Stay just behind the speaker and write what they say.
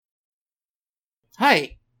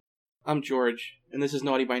Hi, I'm George, and this is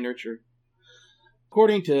Naughty by Nurture.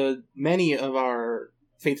 According to many of our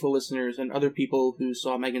faithful listeners and other people who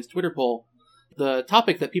saw Megan's Twitter poll, the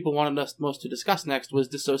topic that people wanted us most to discuss next was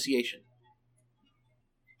dissociation.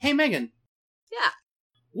 Hey, Megan. Yeah.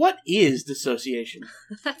 What is dissociation?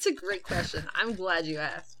 That's a great question. I'm glad you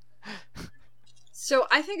asked. So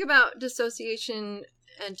I think about dissociation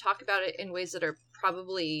and talk about it in ways that are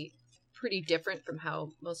probably pretty different from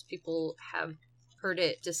how most people have heard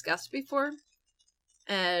it discussed before.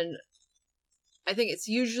 And I think it's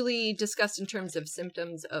usually discussed in terms of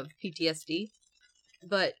symptoms of PTSD.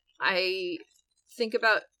 But I think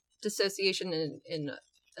about dissociation in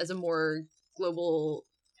as a more global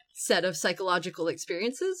set of psychological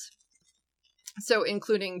experiences. So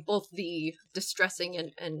including both the distressing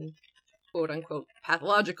and quote-unquote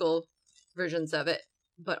pathological versions of it,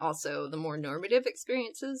 but also the more normative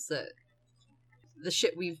experiences, the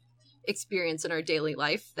shit we've experienced in our daily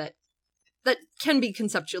life that can be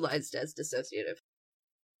conceptualized as dissociative.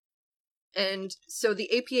 And so the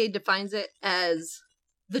APA defines it as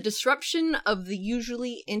the disruption of the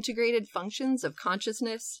usually integrated functions of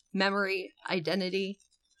consciousness, memory, identity,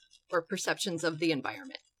 or perceptions of the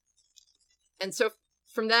environment. And so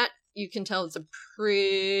from that, you can tell it's a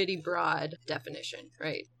pretty broad definition,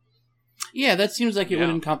 right? Yeah, that seems like it would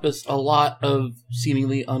encompass a lot of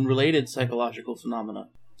seemingly unrelated psychological phenomena.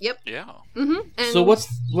 Yep. Yeah. Mm-hmm. And so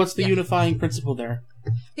what's the unifying principle there?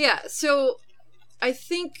 Yeah, so I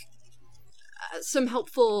think some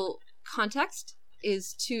helpful context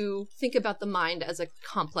is to think about the mind as a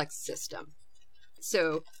complex system.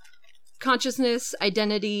 So consciousness,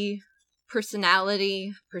 identity,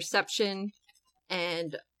 personality, perception,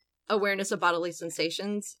 and awareness of bodily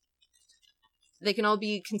sensations, they can all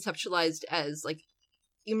be conceptualized as like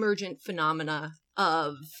emergent phenomena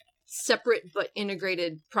of separate but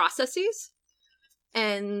integrated processes.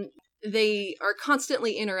 And they are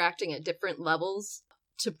constantly interacting at different levels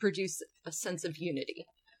to produce a sense of unity.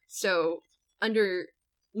 So under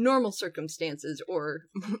normal circumstances or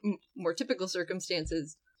more typical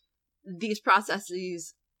circumstances, these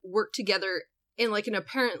processes work together in like an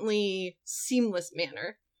apparently seamless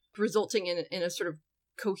manner, resulting in a sort of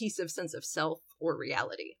cohesive sense of self or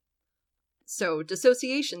reality. So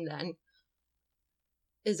dissociation then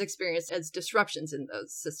is experienced as disruptions in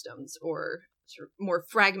those systems or sort of more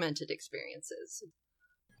fragmented experiences.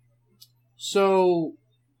 So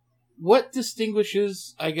what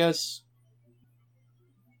distinguishes, I guess,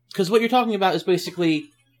 because what you're talking about is basically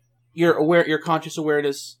your conscious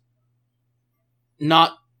awareness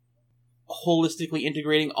not holistically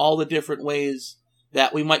integrating all the different ways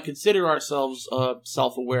that we might consider ourselves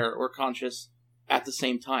self-aware or conscious at the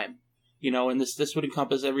same time. You know, and this would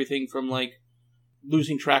encompass everything from, like,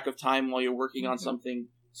 losing track of time while you're working on something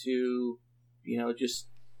to, you know, just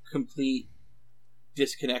complete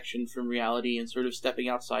disconnection from reality and sort of stepping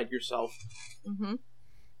outside yourself. Mm-hmm.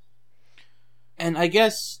 And I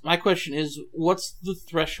guess my question is, what's the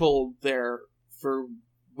threshold there for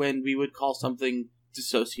when we would call something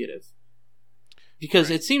dissociative?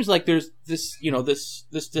 Because it seems like there's this, you know, this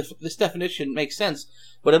definition makes sense,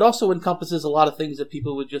 but it also encompasses a lot of things that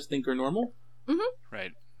people would just think are normal. Mm-hmm.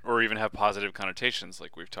 Right. Or even have positive connotations,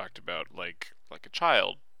 like we've talked about, like a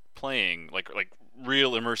child playing, like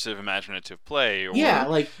real immersive imaginative play. Or, yeah,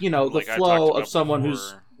 like, you know, the like flow of before, someone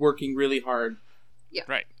who's working really hard. Yeah.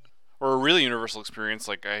 Right. Or a really universal experience,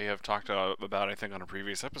 like I have talked about, I think, on a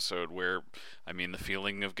previous episode, where, I mean, the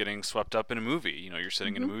feeling of getting swept up in a movie. You know, you're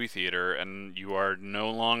sitting in a movie theater, and you are no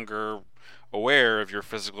longer aware of your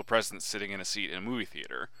physical presence sitting in a seat in a movie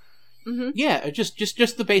theater. Mm-hmm. Yeah,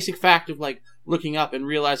 just the basic fact of, like, looking up and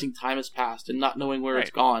realizing time has passed and not knowing where it's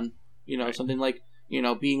gone. You know, something like, you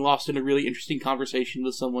know, being lost in a really interesting conversation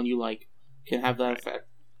with someone you like can have that effect.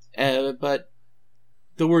 But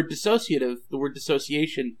the word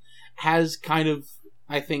dissociation, has kind of,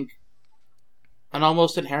 I think, an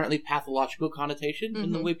almost inherently pathological connotation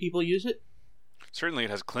in the way people use it. Certainly it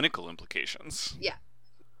has clinical implications. Yeah.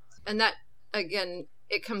 And that, again,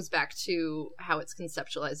 it comes back to how it's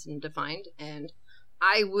conceptualized and defined. And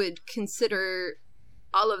I would consider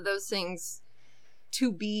all of those things to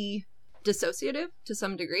be dissociative to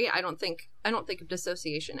some degree. I don't think of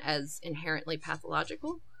dissociation as inherently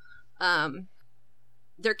pathological.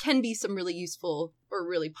 There can be some really useful or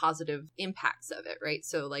really positive impacts of it, right?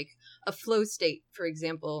 So like a flow state, for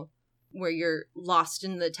example, where you're lost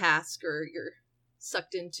in the task or you're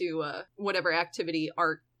sucked into whatever activity,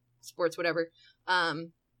 art, sports, whatever.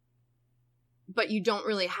 But you don't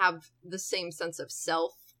really have the same sense of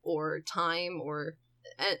self or time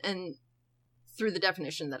and through the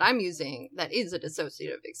definition that I'm using, that is a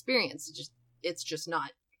dissociative experience. it's just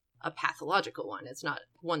not a pathological one. It's not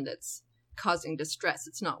one that's causing distress.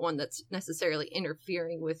 It's not one that's necessarily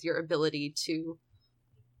interfering with your ability to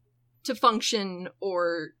function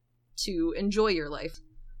or to enjoy your life.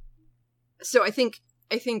 So I think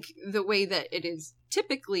the way that it is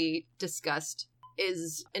typically discussed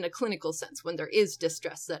is in a clinical sense, when there is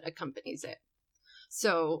distress that accompanies it.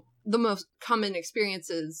 So the most common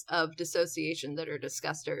experiences of dissociation that are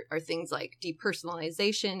discussed are things like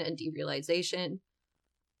depersonalization and derealization,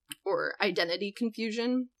 or identity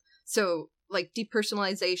confusion. So like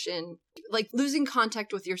depersonalization, like losing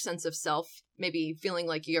contact with your sense of self, maybe feeling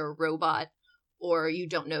like you're a robot or you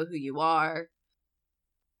don't know who you are.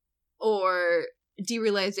 Or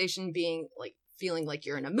derealization being like feeling like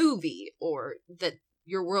you're in a movie, or that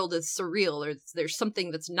your world is surreal, or there's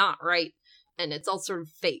something that's not right and it's all sort of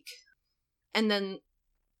fake. And then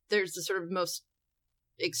there's the sort of most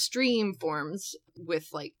extreme forms with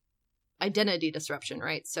like identity disruption,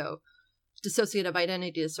 right? So dissociative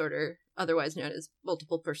identity disorder, otherwise known as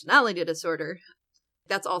multiple personality disorder,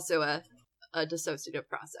 that's also a dissociative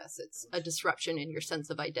process. It's a disruption in your sense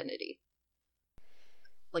of identity,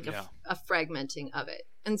 like a fragmenting of it.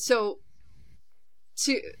 And so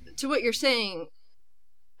to what you're saying,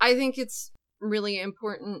 I think it's really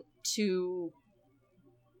important to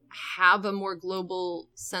have a more global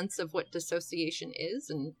sense of what dissociation is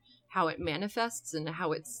and how it manifests and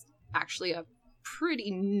how it's actually a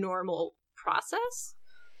pretty normal process.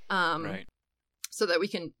 Right. So that we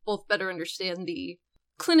can both better understand the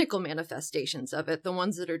clinical manifestations of it, the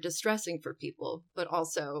ones that are distressing for people, but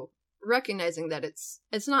also recognizing that it's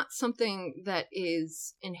not something that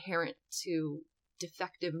is inherent to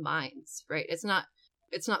defective minds, right? It's not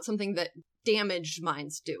something that damaged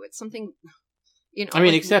minds do. It's something, you know. I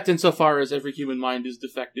mean, except insofar as every human mind is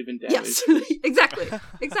defective and damaged. Yes,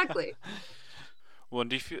 exactly. Well,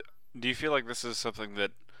 do you feel like this is something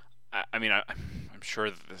that, I mean, I'm sure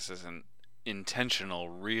that this isn't intentional,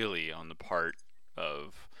 really, on the part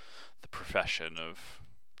of the profession of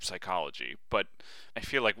psychology, but I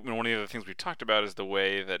feel like one of the other things we've talked about is the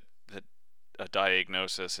way that a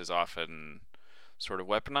diagnosis is often sort of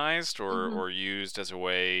weaponized or used as a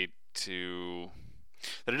way to,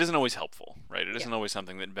 that it isn't always helpful, right? It isn't always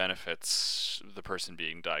something that benefits the person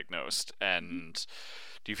being diagnosed. And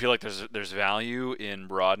do you feel like there's value in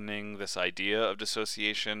broadening this idea of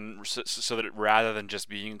dissociation so that rather than just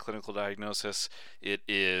being a clinical diagnosis, it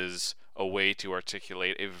is a way to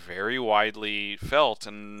articulate a very widely felt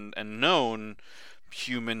and known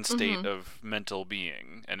human state of mental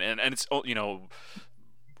being, and it's, you know,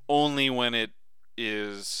 only when it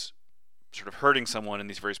is sort of hurting someone in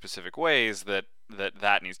these very specific ways that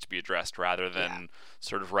needs to be addressed, rather than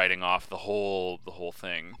sort of writing off the whole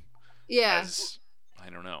thing. Yeah. As, I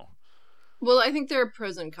don't know. Well, I think there are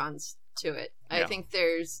pros and cons to it. Yeah. I think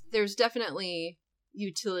there's definitely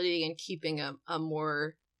utility in keeping a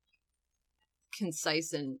more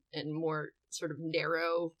concise and more sort of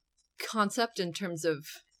narrow concept in terms of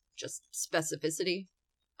just specificity.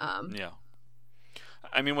 Yeah.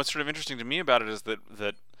 I mean, what's sort of interesting to me about it is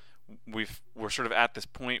that we're sort of at this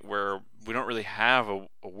point where we don't really have a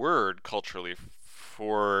word culturally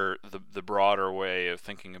for the broader way of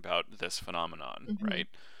thinking about this phenomenon, right?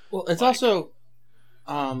 Well, it's also,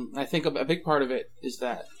 I think a big part of it is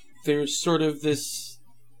that there's sort of this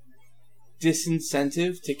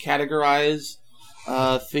disincentive to categorize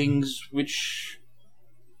things which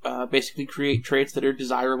basically create traits that are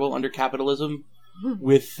desirable under capitalism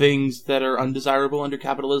with things that are undesirable under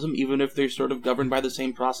capitalism, even if they're sort of governed by the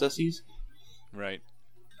same processes. Right.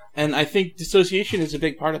 And I think dissociation is a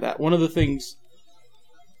big part of that. One of the things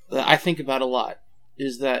that I think about a lot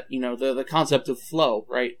is that, you know, the concept of flow,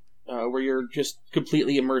 right? Where you're just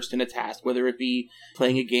completely immersed in a task, whether it be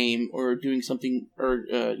playing a game or doing something, or,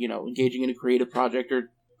 you know, engaging in a creative project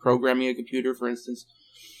or programming a computer, for instance,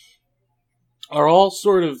 are all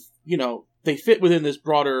sort of, you know, they fit within this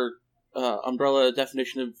broader umbrella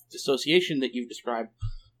definition of dissociation that you've described.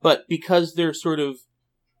 But because they're sort of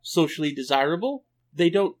socially desirable, they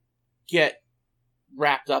don't get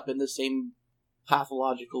wrapped up in the same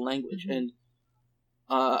pathological language. And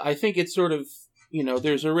I think it's sort of, you know,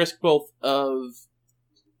 there's a risk both of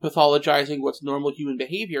pathologizing what's normal human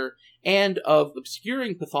behavior and of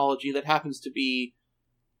obscuring pathology that happens to be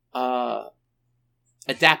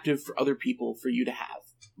adaptive for other people for you to have.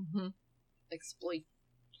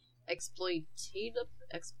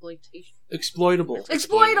 Exploitable.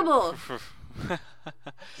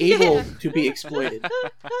 Able to be exploited.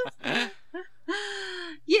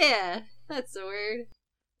 Yeah, that's the word.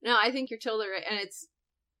 No, I think you're totally right. And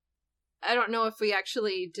I don't know if we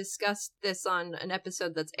actually discussed this on an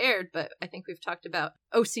episode that's aired, but I think we've talked about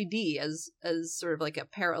OCD as sort of like a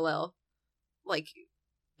parallel. Like,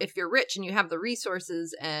 if you're rich and you have the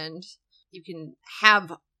resources and you can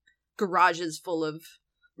have garages full of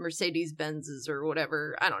Mercedes-Benzes or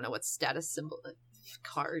whatever, I don't know what status symbol,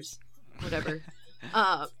 cars, whatever.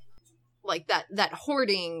 Like that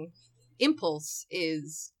hoarding impulse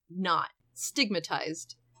is not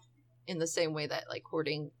stigmatized in the same way that like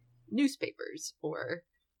hoarding newspapers or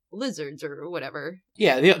lizards or whatever.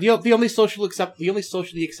 Yeah, the only socially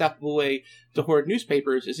acceptable way to hoard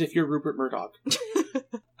newspapers is if you're Rupert Murdoch.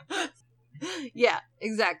 Yeah,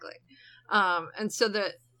 exactly. And so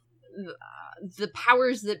the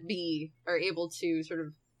powers that be are able to sort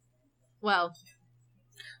of, well,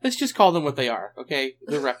 let's just call them what they are, okay?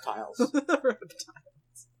 The reptiles.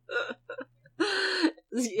 Reptiles.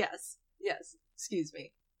 Yes. Excuse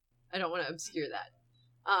me. I don't want to obscure that.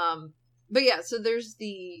 But yeah, so there's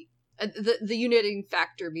the uniting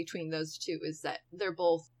factor between those two is that they're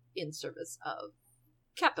both in service of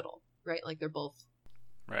capital, right? Like they're both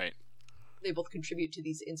right. They both contribute to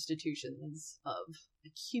these institutions of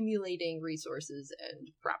accumulating resources and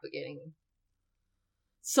propagating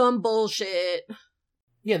some bullshit.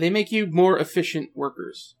 Yeah, they make you more efficient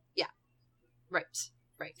workers. Yeah. Right.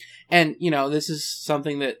 And, this is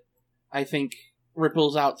something that I think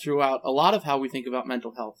ripples out throughout a lot of how we think about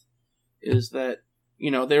mental health, is that,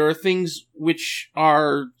 there are things which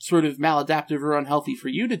are sort of maladaptive or unhealthy for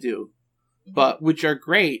you to do, but which are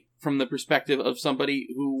great from the perspective of somebody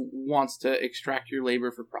who wants to extract your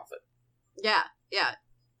labor for profit. Yeah.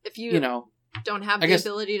 If you don't have the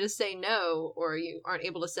ability to say no, or you aren't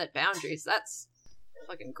able to set boundaries, that's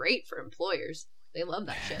fucking great for employers. They love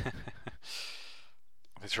that shit.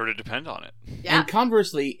 They sort of depend on it. Yeah. And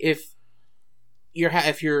conversely, if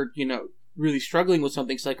you're really struggling with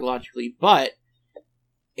something psychologically, but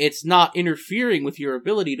it's not interfering with your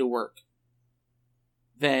ability to work,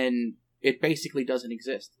 then it basically doesn't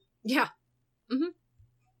exist. Yeah. Mm-hmm.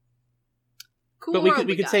 Cool. But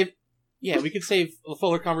we could save a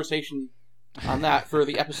fuller conversation on that for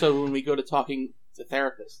the episode when we go to talking to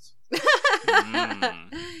therapists.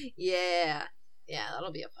 Yeah,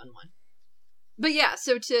 that'll be a fun one. But yeah,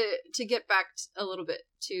 so to get back a little bit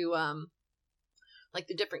to like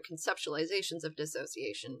the different conceptualizations of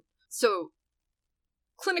dissociation. So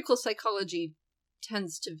clinical psychology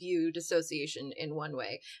tends to view dissociation in one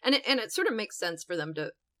way, and it sort of makes sense for them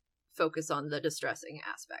to focus on the distressing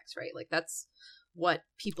aspects, right? Like that's what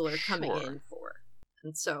people are coming in for.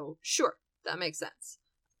 And so, sure, that makes sense.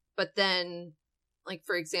 But then, like,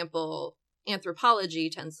 for example, anthropology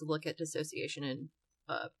tends to look at dissociation in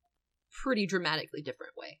a pretty dramatically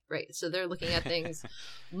different way, right? So they're looking at things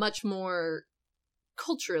much more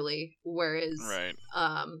culturally, whereas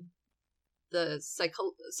the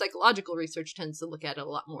psychological research tends to look at it a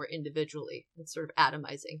lot more individually and sort of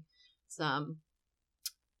atomizing.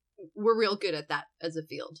 We're real good at that as a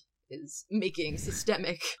field, is making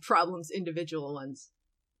systemic problems individual ones.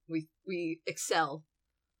 We excel.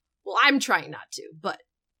 Well, I'm trying not to, but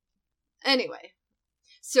anyway.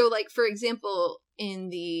 So, like, for example, in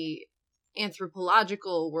the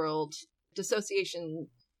anthropological world, dissociation,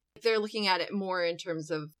 they're looking at it more in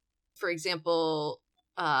terms of, for example,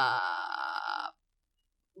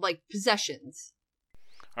 like possessions.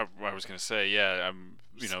 I was going to say, yeah,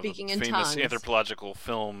 speaking the in famous tongues. Anthropological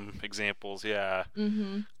film examples, yeah.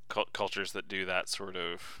 Mm-hmm. Cultures that do that sort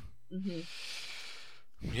of. Mm-hmm.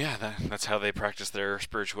 Yeah, that's how they practice their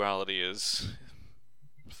spirituality, is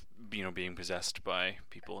being possessed by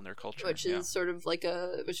people in their culture, which is sort of like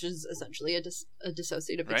which is essentially a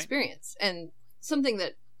dissociative right? experience, and something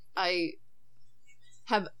that I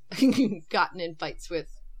have gotten in fights with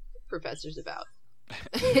professors about.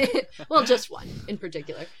 Well, just one in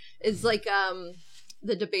particular is like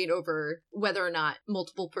the debate over whether or not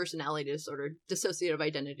multiple personality disorder, dissociative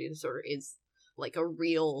identity disorder, is like a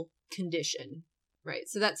real condition, right?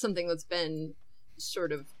 So that's something that's been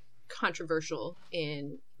sort of controversial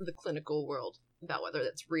in the clinical world about whether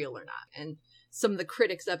that's real or not. And some of the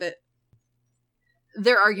critics of it,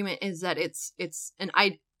 their argument is that it's an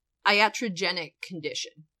iatrogenic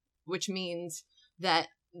condition, which means that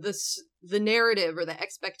the narrative or the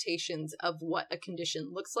expectations of what a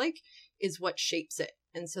condition looks like is what shapes it,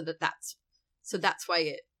 and so that's why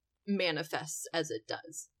it manifests as it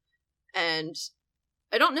does. And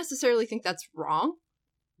I don't necessarily think that's wrong,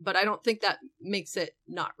 but I don't think that makes it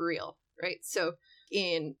not real, right? So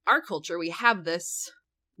in our culture, we have this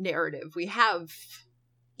narrative. We have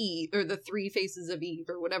Eve, or the 3 Faces of Eve,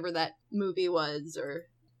 or whatever that movie was,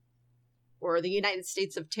 or the United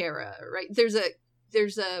States of Terra, right? There's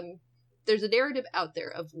there's a narrative out there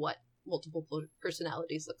of what multiple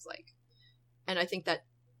personalities looks like. And I think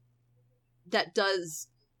that does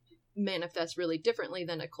manifest really differently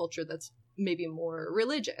than a culture that's maybe more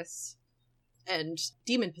religious. And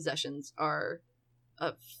demon possessions are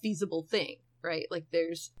a feasible thing, right? Like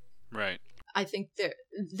there's... Right. I think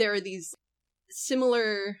there are these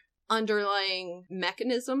similar underlying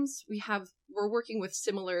mechanisms. We're working with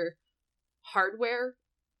similar hardware,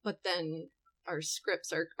 but then our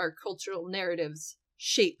scripts, our cultural narratives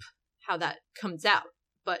shape how that comes out.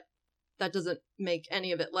 But that doesn't make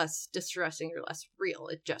any of it less distressing or less real.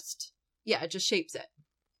 It just shapes it.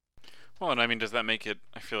 Well, and I mean, does that make it...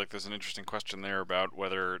 I feel like there's an interesting question there about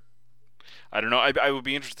whether... I don't know. I would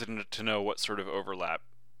be interested to know what sort of overlap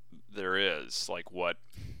there is. Like, what...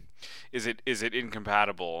 Is it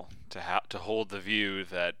incompatible to hold the view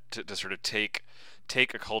that... to sort of take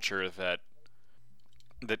a culture that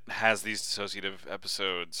has these dissociative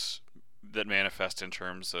episodes that manifest in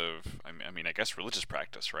terms of, I mean, I guess religious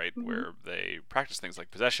practice, right? Mm-hmm. Where they practice things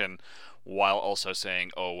like possession while also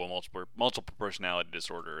saying, oh, well, multiple personality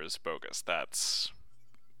disorder is bogus. That's...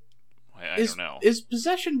 I don't know. Is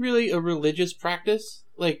possession really a religious practice?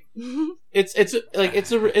 Like,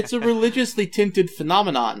 it's a religiously tinted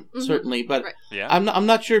phenomenon, certainly, but right. Yeah. I'm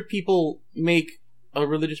not sure people make a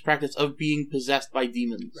religious practice of being possessed by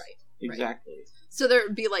demons. Right. Exactly. Right. So there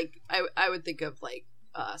would be like, I would think of like,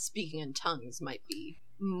 speaking in tongues might be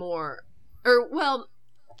more, or well,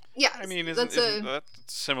 yeah. I mean, isn't that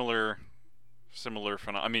similar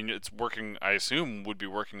phenomenon? I mean, it's working. I assume would be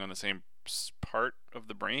working on the same part of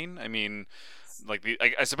the brain. I mean, like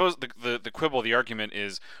I suppose the quibble, the argument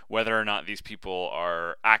is whether or not these people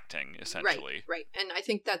are acting, essentially. Right. And I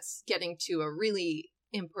think that's getting to a really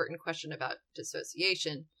important question about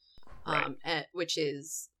dissociation. Right. Which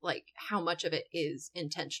is like how much of it is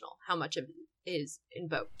intentional, how much of it is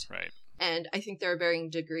invoked. Right. And I think there are varying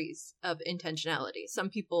degrees of intentionality. Some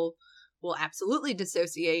people will absolutely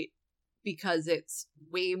dissociate because it's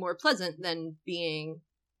way more pleasant than being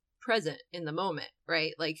present in the moment,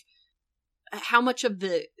 right? Like how much of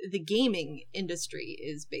the gaming industry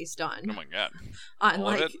is based on, oh my God,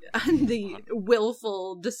 on the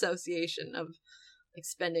willful dissociation of like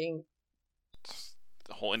spending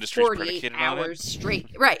the whole industry is predicated 48 hours on it. straight.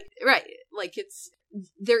 Right. Like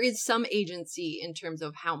there is some agency in terms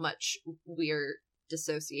of how much we're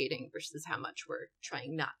dissociating versus how much we're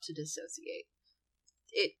trying not to dissociate.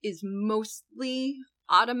 It is mostly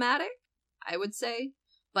automatic, I would say,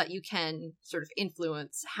 but you can sort of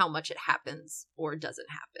influence how much it happens or doesn't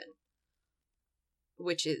happen,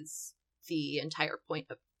 which is the entire point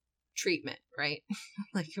of treatment, right?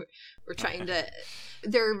 Like we're trying to...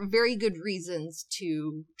 There are very good reasons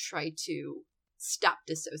to try to stop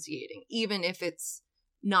dissociating, even if it's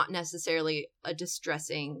not necessarily a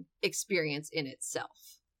distressing experience in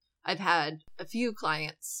itself. I've had a few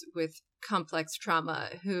clients with complex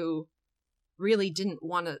trauma who really didn't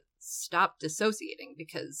want to stop dissociating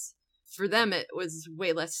because for them it was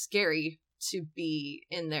way less scary to be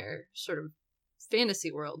in their sort of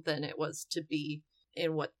fantasy world than it was to be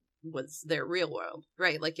in what was their real world,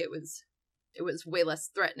 right? Like it was way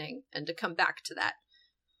less threatening. And to come back to that,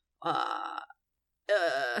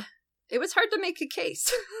 it was hard to make a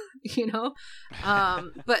case, you know?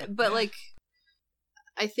 But like,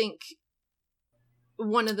 I think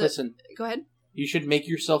one of the... Listen. Go ahead. You should make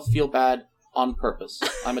yourself feel bad on purpose.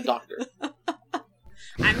 I'm a doctor.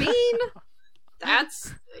 I mean,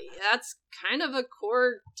 that's kind of a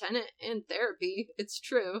core tenet in therapy. It's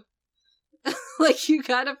true. Like you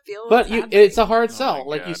gotta feel, but it's a hard sell,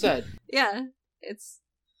 like you said. Yeah, it's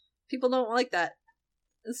people don't like that.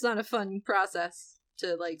 It's not a fun process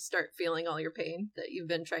to like start feeling all your pain that you've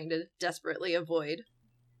been trying to desperately avoid.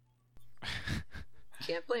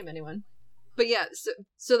 Can't blame anyone. But yeah,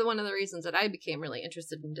 so one of the reasons that I became really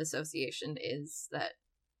interested in dissociation is that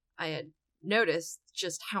I had noticed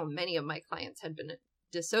just how many of my clients had been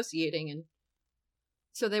dissociating, and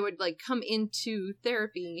so they would like come into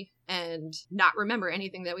therapy and not remember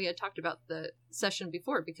anything that we had talked about the session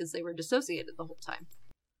before because they were dissociated the whole time.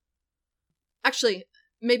 Actually,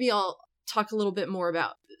 maybe I'll talk a little bit more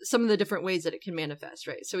about some of the different ways that it can manifest,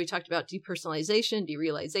 right? So we talked about depersonalization,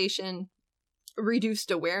 derealization, reduced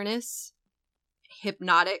awareness.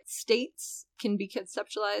 Hypnotic states can be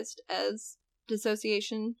conceptualized as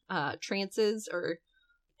dissociation, trances, or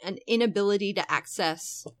an inability to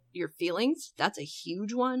access your feelings. That's a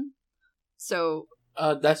huge one. So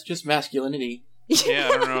that's just masculinity. Yeah,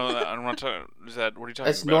 I don't know. I don't want to. Is that what are you talking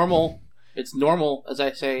That's about? normal. It's normal, as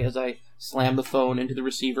I say, as I slam the phone into the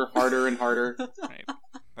receiver harder and harder. Right.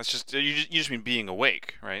 That's just you just mean being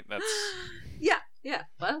awake, right? That's yeah.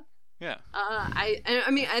 Well, Yeah. I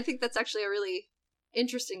mean, I think that's actually a really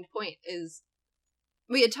interesting point. Is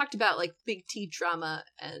we had talked about like big T trauma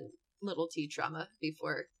and little t trauma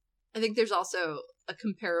before. I think there's also a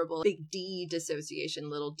comparable big D dissociation,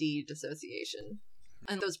 little d dissociation.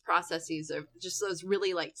 And those processes are just those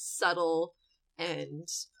really like subtle and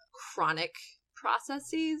chronic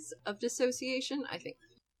processes of dissociation, I think.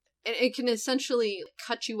 And it can essentially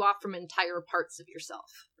cut you off from entire parts of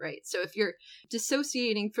yourself, right? So if you're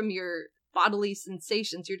dissociating from your bodily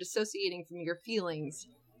sensations, you're dissociating from your feelings,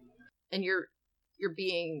 and you're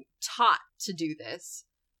being taught to do this,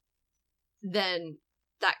 then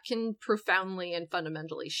that can profoundly and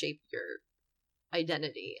fundamentally shape your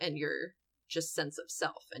identity and your just sense of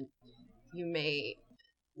self. And you may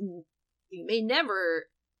never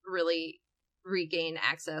really regain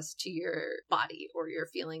access to your body or your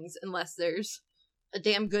feelings unless there's a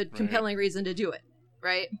damn good compelling reason to do it,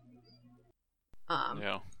 right?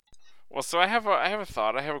 Yeah. Well, so I have a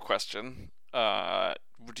thought. I have a question.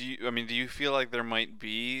 Do you feel like there might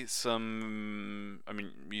be some? I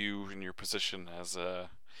mean, you in your position as a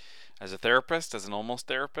therapist, as an almost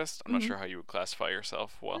therapist. I'm not sure how you would classify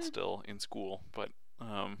yourself while still in school, but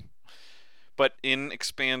in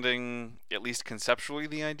expanding, at least conceptually,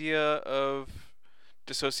 the idea of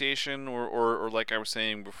dissociation, or like I was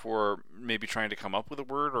saying before, maybe trying to come up with a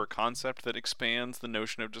word or a concept that expands the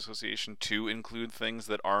notion of dissociation to include things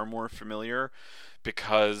that are more familiar,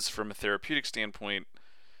 because from a therapeutic standpoint,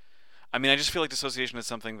 I mean, I just feel like dissociation is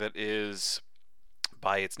something that is,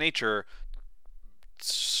 by its nature,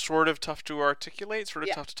 sort of tough to articulate, sort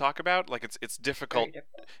of tough to talk about. Like it's difficult.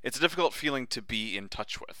 It's a difficult feeling to be in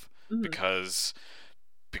touch with, because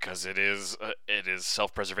it is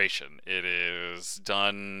self-preservation. It is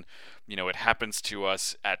done, it happens to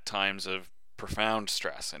us at times of profound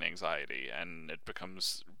stress and anxiety, and it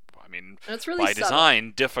becomes, I mean, it's really by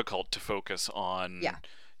design difficult to focus on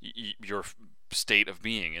your state of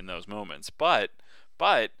being in those moments. But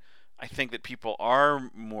I think that people are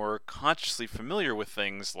more consciously familiar with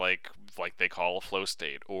things like they call a flow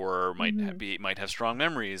state, or might have strong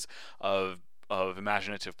memories of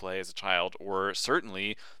imaginative play as a child, or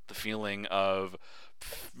certainly the feeling of,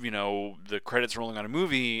 the credits rolling on a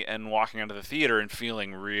movie and walking out of the theater and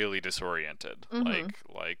feeling really disoriented,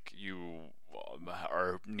 like you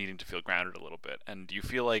are needing to feel grounded a little bit. And do you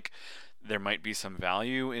feel like there might be some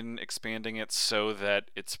value in expanding it so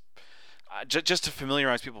that it's just to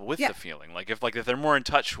familiarize people with the feeling, like if they're more in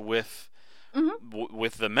touch with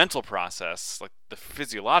with the mental process, like the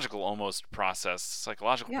physiological almost process,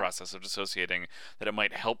 psychological process of dissociating, that it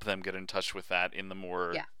might help them get in touch with that in the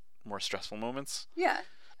more stressful moments? Yeah,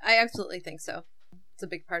 I absolutely think so. It's a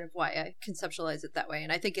big part of why I conceptualize it that way.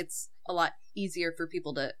 And I think it's a lot easier for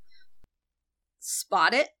people to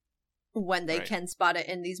spot it when they can spot it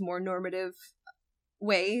in these more normative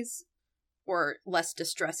ways, or less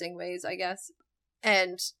distressing ways, I guess.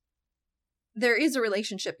 And there is a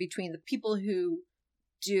relationship between the people who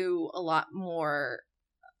do a lot more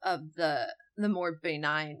of the more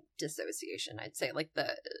benign dissociation, I'd say, like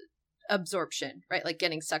the absorption, right? Like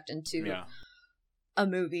getting sucked into a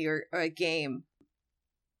movie or a game.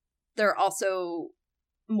 They're also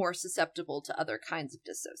more susceptible to other kinds of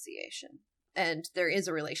dissociation. And there is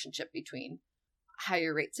a relationship between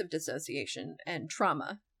higher rates of dissociation and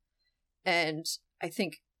trauma. And I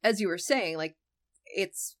think, as you were saying, like,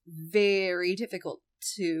 it's very difficult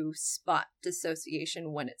to spot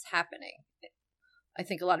dissociation when it's happening. I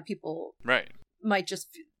think a lot of people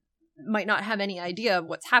might not have any idea of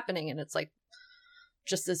what's happening, and it's like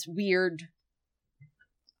just this weird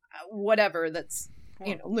whatever that's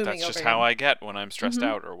looming over. That's just how I get when I'm stressed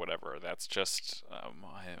out or whatever. That's just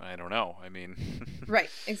I don't know. I mean, right,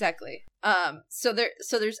 exactly. So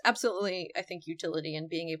there's absolutely, I think, utility in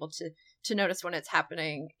being able to notice when it's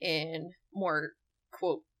happening in more,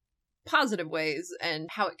 quote, positive ways, and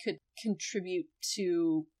how it could contribute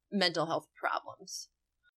to mental health problems.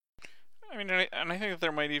 I mean, and I think that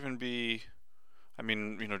there might even be, I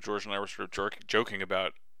mean, George and I were sort of joking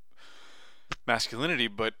about masculinity,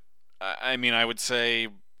 but I mean, I would say,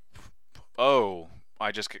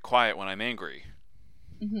 I just get quiet when I'm angry.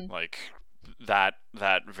 Like, that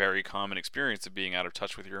very common experience of being out of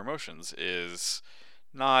touch with your emotions is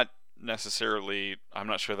not necessarily, I'm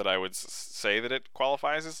not sure that I would say that it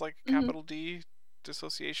qualifies as like capital D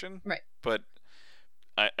dissociation. Right. But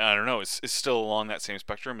I don't know, it's still along that same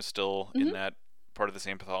spectrum, is still in that part of the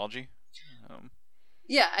same pathology.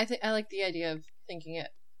 Yeah, I like the idea of thinking it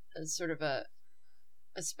as sort of a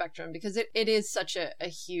spectrum, because it is such a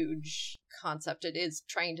huge concept. It is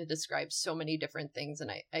trying to describe so many different things,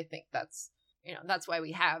 and I think that's That's why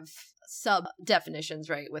we have sub definitions,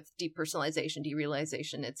 right, with depersonalization,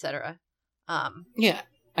 derealization, etc. Yeah,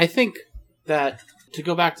 I think that, to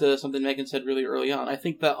go back to something Megan said really early on, I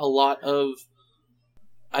think that a lot of,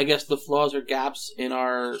 I guess, the flaws or gaps in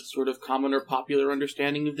our sort of common or popular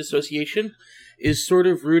understanding of dissociation is sort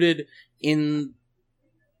of rooted in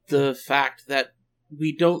the fact that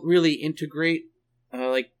we don't really integrate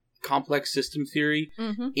complex system theory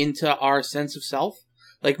into our sense of self.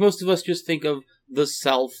 Like, most of us just think of the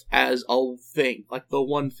self as a thing, like the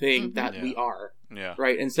one thing that we are,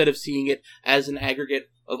 right? Instead of seeing it as an aggregate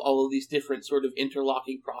of all of these different sort of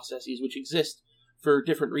interlocking processes which exist for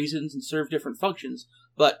different reasons and serve different functions,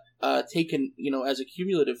 but taken, as a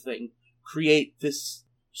cumulative thing, create this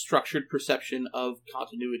structured perception of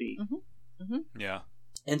continuity. Yeah.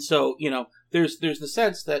 And so, there's the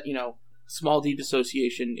sense that, small d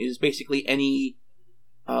dissociation is basically any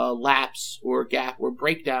lapse or gap or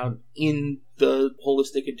breakdown in the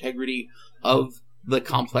holistic integrity of the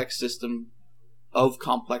complex system of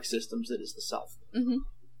complex systems that is the self.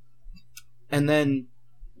 And then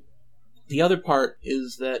the other part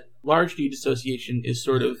is that large d dissociation is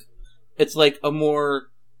sort of, it's like a more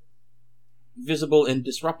visible and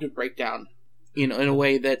disruptive breakdown, in a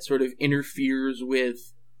way that sort of interferes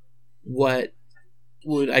with what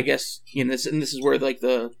would, I guess, this is where like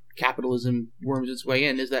the capitalism worms its way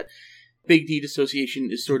in, is that big D dissociation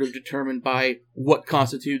is sort of determined by what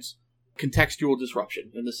constitutes contextual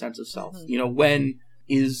disruption in the sense of self. When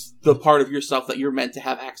is the part of yourself that you're meant to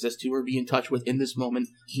have access to or be in touch with in this moment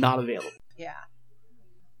not available? Yeah.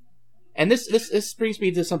 And this brings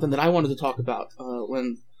me to something that I wanted to talk about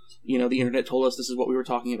when the internet told us this is what we were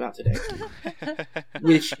talking about today,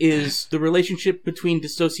 which is the relationship between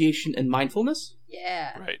dissociation and mindfulness.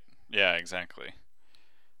 Yeah. Right. Yeah, exactly.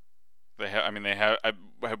 They have. I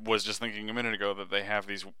was just thinking a minute ago that they have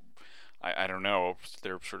these. I don't know.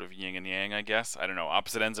 They're sort of yin and yang, I guess. I don't know.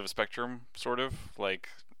 Opposite ends of a spectrum, sort of. Like,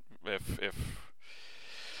 if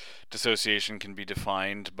dissociation can be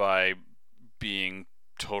defined by being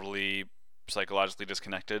totally psychologically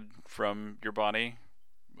disconnected from your body,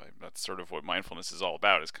 that's sort of what mindfulness is all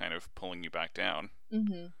about, is kind of pulling you back down.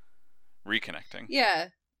 Reconnecting. Yeah,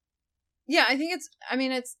 I think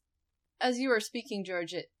it's as you were speaking,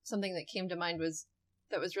 George, something that came to mind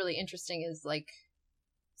that was really interesting is, like,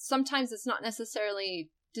 sometimes it's not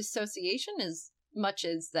necessarily dissociation as much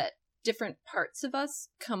as that different parts of us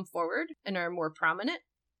come forward and are more prominent,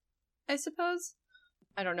 I suppose.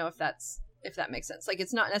 I don't know if that makes sense. Like,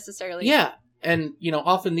 it's not necessarily... Yeah, and,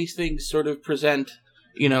 often these things sort of present,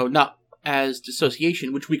 not as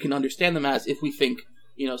dissociation, which we can understand them as if we think,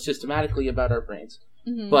 systematically about our brains,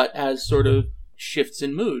 but as sort of shifts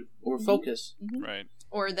in mood or focus. Right.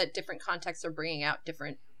 Or that different contexts are bringing out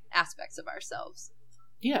different aspects of ourselves.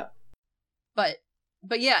 Yeah. But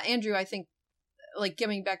yeah, Andrew, I think, like,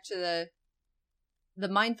 getting back to the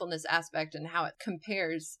mindfulness aspect and how it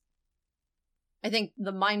compares, I think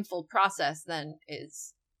the mindful process then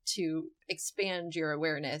is to expand your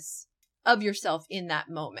awareness of yourself in that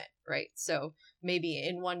moment, right? So maybe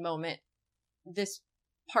in one moment, this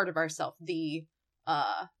part of ourself, the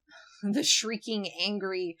shrieking,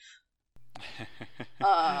 angry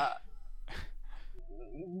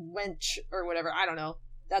wench or whatever, I don't know,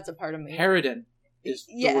 that's a part of me. Harridan is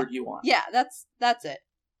the word you want. Yeah, that's it.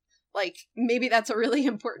 Like, maybe that's a really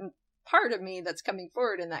important part of me that's coming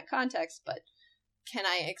forward in that context, but can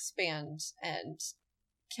I expand and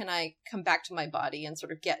can I come back to my body and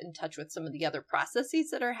sort of get in touch with some of the other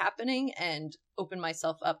processes that are happening and open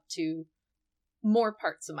myself up to more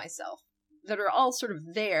parts of myself that are all sort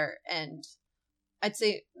of there. And I'd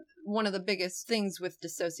say one of the biggest things with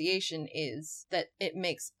dissociation is that it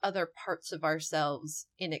makes other parts of ourselves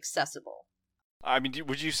inaccessible. I mean,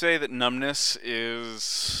 would you say that numbness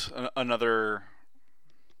is another,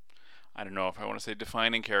 I don't know if I want to say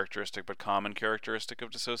defining characteristic, but common characteristic of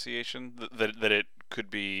dissociation? That it could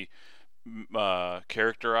be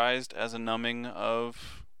characterized as a numbing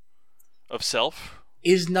of self?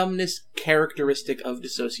 Is numbness characteristic of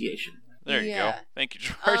dissociation? There you go. Thank you,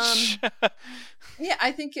 George. Yeah,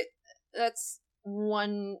 I think that's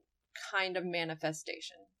one kind of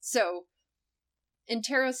manifestation. So,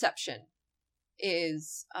 interoception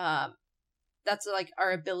is that's like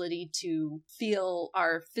our ability to feel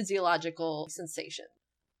our physiological sensation.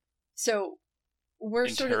 So we're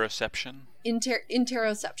interoception?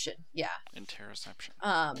 Interoception, yeah.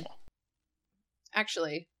 Interoception.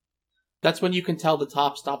 Actually, that's when you can tell the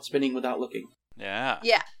top stopped spinning without looking. Yeah.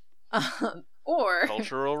 Yeah. Or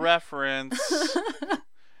cultural reference.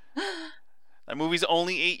 That movie's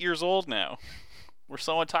only 8 years old now. We're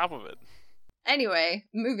so on top of it. Anyway,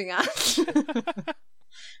 moving on.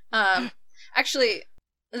 Actually,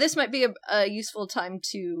 this might be a useful time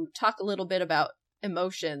to talk a little bit about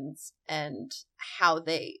emotions and how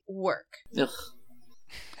they work. Ugh.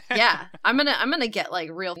 Yeah, I'm gonna get like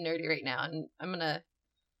real nerdy right now, and I'm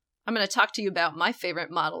gonna talk to you about my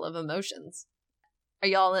favorite model of emotions. Are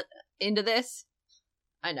y'all into this?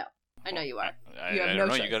 I know you are. I don't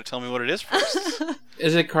know. You got to tell me what it is first.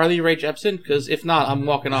 Is it Carly Rae Jepsen? Because if not, I'm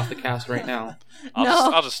walking off the cast right now.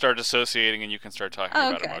 I'll just start dissociating, and you can start talking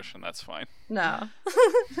about emotion. That's fine. No.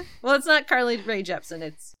 Well, it's not Carly Rae Jepsen.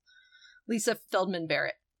 It's Lisa Feldman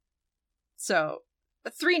Barrett. So,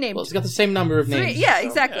 3 names. Well, it's got the same number of names. Yeah,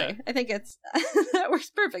 exactly. Yeah. I think it's that works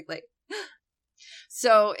perfectly.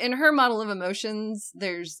 So, in her model of emotions,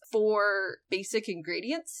 there's 4 basic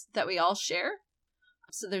ingredients that we all share.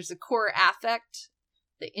 So there's the core affect,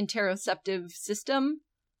 the interoceptive system,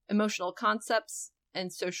 emotional concepts,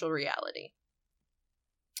 and social reality.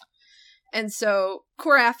 And so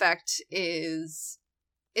core affect it's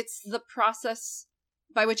the process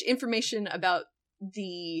by which information about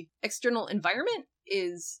the external environment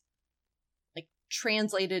is like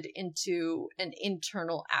translated into an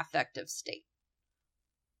internal affective state,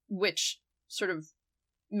 which sort of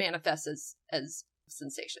manifests as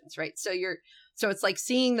sensations, right? So it's like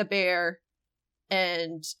seeing the bear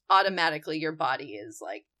and automatically your body is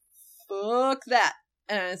like, fuck that.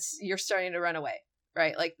 And you're starting to run away,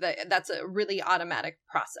 right? Like that's a really automatic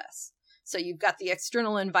process. So you've got the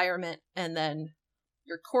external environment, and then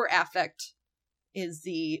your core affect is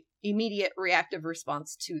the immediate reactive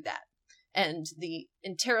response to that. And the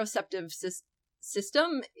interoceptive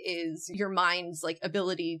system is your mind's like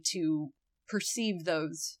ability to perceive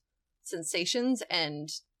those sensations and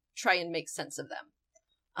try and make sense of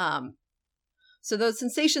them. So those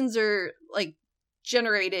sensations are like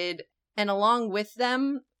generated, and along with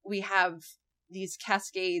them, we have these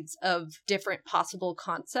cascades of different possible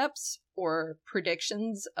concepts or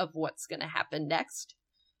predictions of what's going to happen next.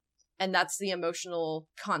 And that's the emotional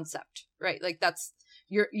concept, right? Like that's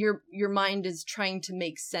your mind is trying to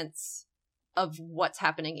make sense of what's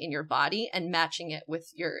happening in your body and matching it with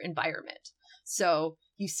your environment. So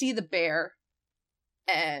you see the bear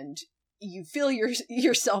and you feel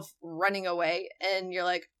yourself running away, and you're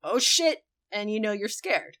like, oh shit, and you know you're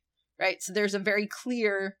scared, right? So there's a very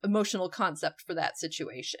clear emotional concept for that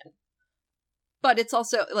situation. But it's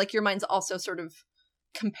also like your mind's also sort of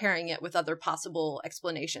comparing it with other possible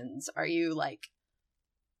explanations. Are you like,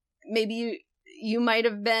 maybe you might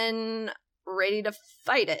have been ready to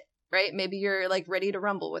fight it, right? Maybe you're like ready to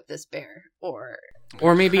rumble with this bear, or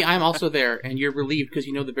maybe I'm also there and you're relieved because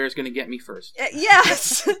you know the bear's going to get me first.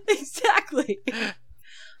 Yes, exactly.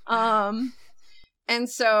 And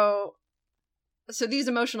so these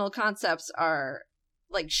emotional concepts are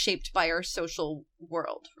like shaped by our social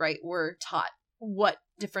world, right? We're taught what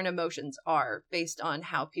different emotions are based on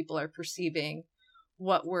how people are perceiving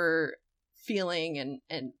what we're feeling,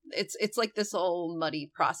 and it's like this whole muddy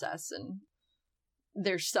process, and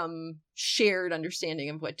there's some shared understanding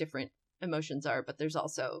of what different emotions are, but there's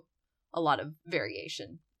also a lot of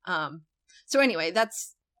variation. So anyway,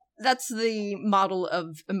 that's the model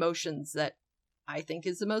of emotions that I think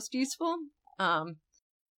is the most useful. All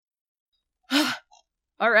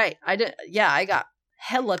right, I got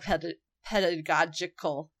hella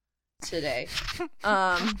pedagogical today.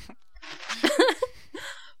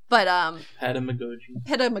 But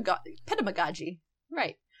pedagogy,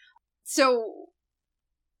 right? So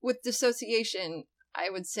with dissociation, I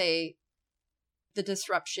would say the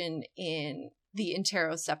disruption in the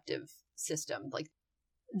interoceptive system, like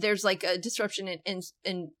there's like a disruption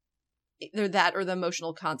in either that or the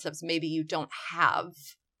emotional concepts. Maybe you don't have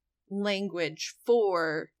language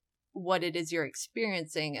for what it is you're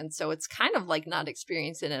experiencing, and so it's kind of like not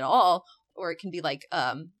experiencing it at all, or it can be like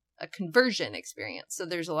a conversion experience. So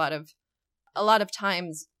there's a lot of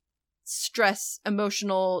times stress,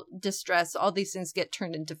 emotional distress, all these things get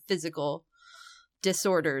turned into physical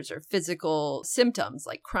disorders or physical symptoms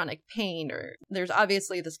like chronic pain, or there's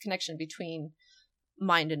obviously this connection between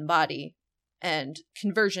mind and body, and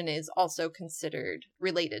conversion is also considered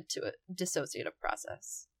related to a dissociative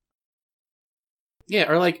process. Yeah,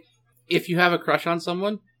 or like if you have a crush on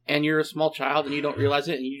someone and you're a small child and you don't realize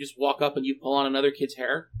it and you just walk up and you pull on another kid's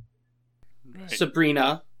hair. Right.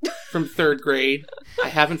 Sabrina from 3rd grade. I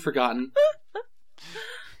haven't forgotten.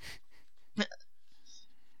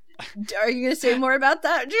 Are you going to say more about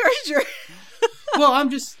that, George? Well, I'm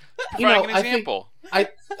just, an example. I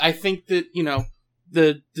think that,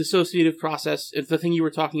 the dissociative process, it's the thing you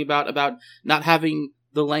were talking about not having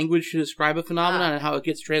the language to describe a phenomenon and how it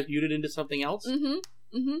gets transmuted into something else. Mm-hmm.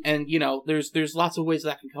 Mm-hmm. And, there's lots of ways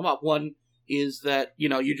that can come up. One is that,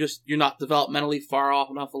 you're not developmentally far off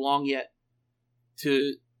enough along yet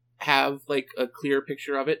to have, like, a clear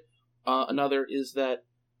picture of it. Another is that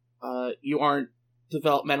you aren't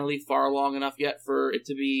developmentally far along enough yet for it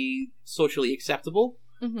to be socially acceptable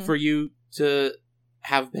for you to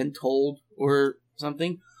have been told or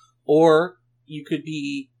something. Or you could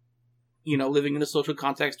be, living in a social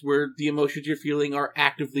context where the emotions you're feeling are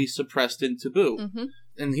actively suppressed and taboo. Mm-hmm.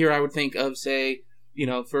 And here I would think of, say,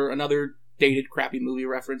 for another dated crappy movie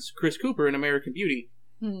reference, Chris Cooper in American Beauty.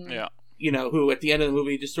 Yeah. Who at the end of the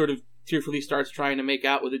movie just sort of tearfully starts trying to make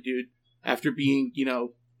out with a dude after being,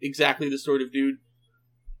 exactly the sort of dude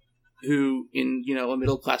who in, a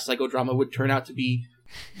middle-class psychodrama would turn out to be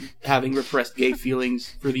having repressed gay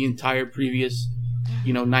feelings for the entire previous,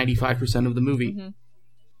 95% of the movie. Mm-hmm.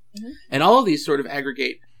 Mm-hmm. And all of these sort of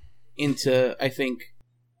aggregate into, I think,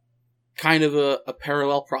 kind of a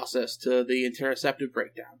parallel process to the interoceptive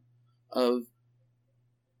breakdown of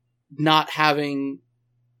not having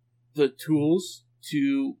the tools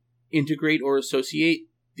to integrate or associate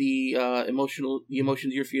the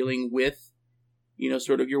emotions you're feeling with,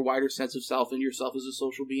 sort of your wider sense of self and yourself as a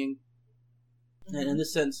social being. Mm-hmm. And in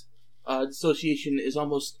this sense, dissociation is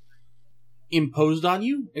almost imposed on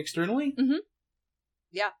you externally. Mm-hmm.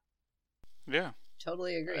 Yeah. Yeah.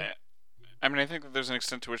 Totally agree. I mean, I think that there's an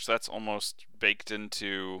extent to which that's almost baked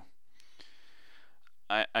into...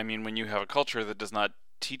 I mean, when you have a culture that does not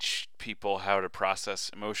teach people how to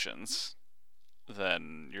process emotions,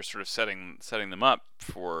 then you're sort of setting them up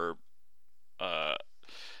for a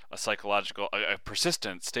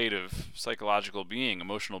persistent state of psychological being,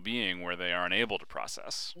 emotional being, where they are unable to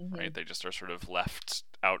process, right? They just are sort of left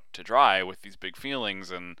out to dry with these big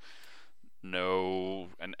feelings and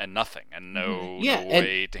nothing, and no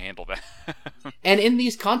way to handle that. And in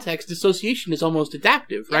these contexts, dissociation is almost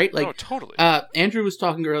adaptive, right? Like, totally. Andrew was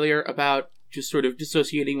talking earlier about just sort of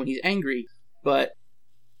dissociating when he's angry, but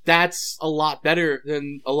that's a lot better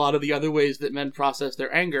than a lot of the other ways that men process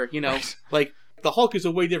their anger. Right. Like, the Hulk is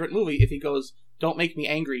a way different movie. If he goes, "Don't make me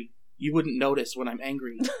angry," you wouldn't notice when I'm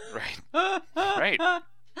angry. Right. Right.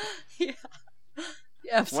 Yeah.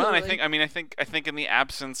 Yeah, absolutely. Well, I think in the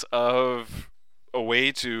absence of a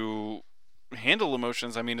way to handle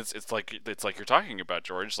emotions, I mean, it's like you're talking about,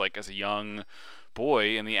 George. Like, as a young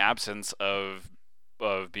boy, in the absence of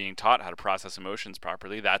being taught how to process emotions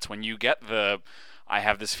properly, that's when you get I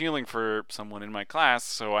have this feeling for someone in my class,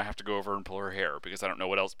 so I have to go over and pull her hair because I don't know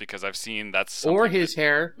what else, because I've seen that's or his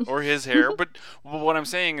hair. But what I'm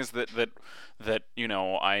saying is that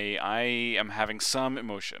I am having some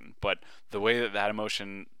emotion, but the way that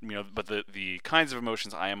emotion, but the kinds of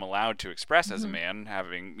emotions I am allowed to express as a man,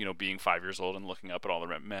 having, being 5 years old and looking up at all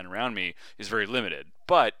the men around me, is very limited.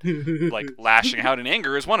 But like, lashing out in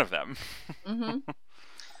anger is one of them. I'm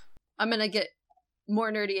gonna get more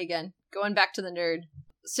nerdy again. Going back to the nerd.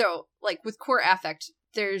 So, like, with core affect,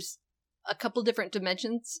 there's a couple different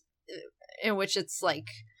dimensions in which it's, like,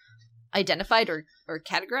 identified or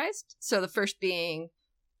categorized. So the first being,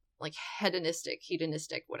 like, hedonistic,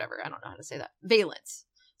 whatever. I don't know how to say that. Valence.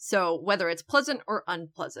 So whether it's pleasant or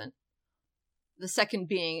unpleasant. The second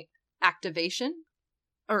being activation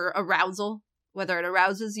or arousal, whether it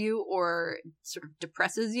arouses you or sort of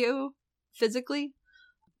depresses you physically.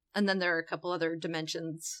 And then there are a couple other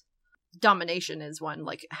dimensions. Domination is one,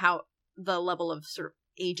 like how the level of sort of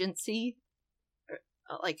agency,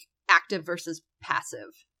 like active versus passive.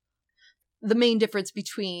 The main difference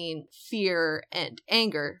between fear and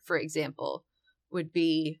anger, for example, would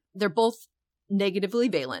be they're both negatively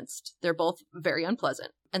valenced, they're both very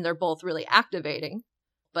unpleasant, and they're both really activating.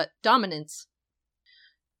 But dominance,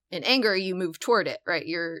 in anger, you move toward it, right?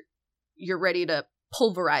 You're ready to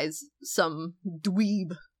pulverize some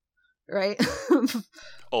dweeb, right?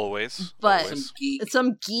 Always. But always. It's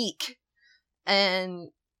some geek.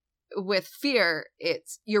 And with fear,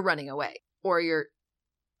 it's you're running away or you're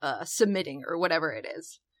submitting or whatever it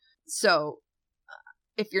is. So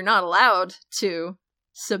if you're not allowed to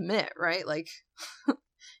submit, right? Like,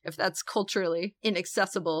 if that's culturally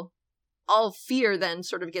inaccessible, all fear then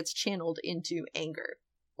sort of gets channeled into anger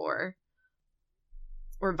or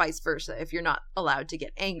vice versa if you're not allowed to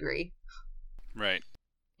get angry. Right.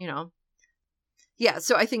 Yeah,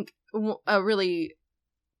 so I think a really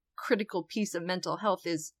critical piece of mental health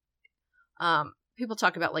is people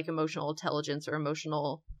talk about like emotional intelligence or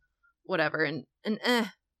emotional whatever, and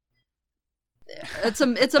it's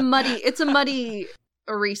a muddy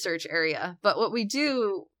research area. But what we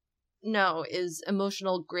do know is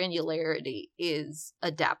emotional granularity is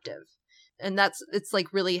adaptive, and it's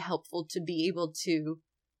like really helpful to be able to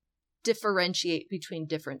differentiate between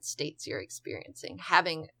different states you're experiencing,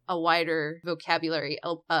 having a wider vocabulary,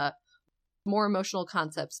 more emotional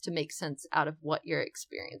concepts to make sense out of what you're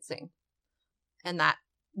experiencing. And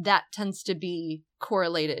that tends to be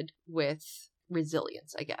correlated with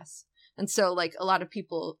resilience, I guess. And so like a lot of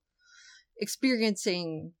people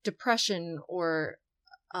experiencing depression or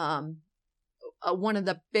one of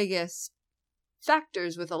the biggest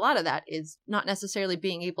factors with a lot of that is not necessarily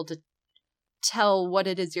being able to tell what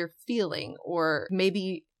it is you're feeling, or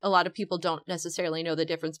maybe a lot of people don't necessarily know the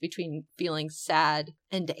difference between feeling sad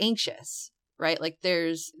and anxious, right? Like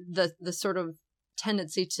there's the sort of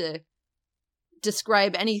tendency to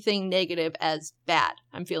describe anything negative as bad.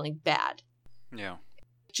 I'm feeling bad. Yeah.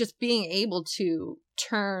 Just being able to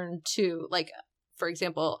turn to, like, for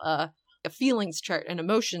example, a feelings chart, an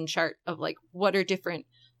emotion chart of like what are different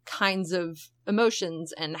kinds of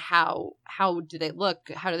emotions and how do they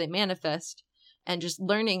look, how do they manifest, and just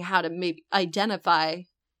learning how to maybe identify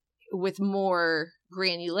with more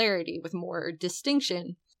granularity, with more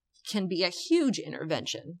distinction, can be a huge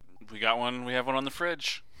intervention. We got one. We have one on the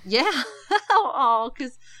fridge. Yeah. Oh,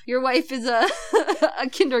 because your wife is a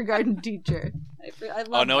kindergarten teacher. I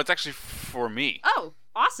love no, it's actually for me. Oh,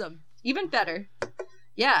 awesome. Even better.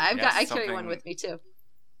 Yeah, I carry one with me too.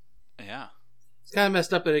 Yeah. It's kind of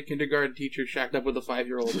messed up that a kindergarten teacher shacked up with a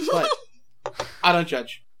 5-year-old, but I don't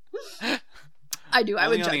judge. I do. I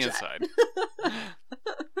would only judge on the that.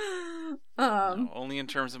 inside. No, only in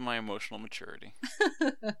terms of my emotional maturity.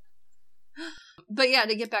 But yeah,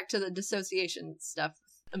 to get back to the dissociation stuff,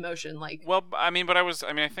 emotion, like... Well, I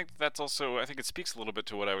think that's also, I think it speaks a little bit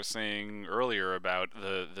to what I was saying earlier about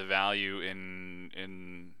the value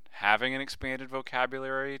in having an expanded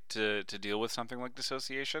vocabulary to deal with something like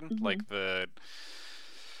dissociation. Mm-hmm. Like the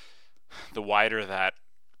wider that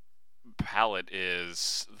palette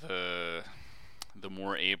is, the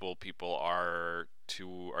more able people are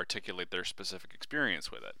to articulate their specific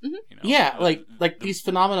experience with it. Mm-hmm. You know? Yeah, like these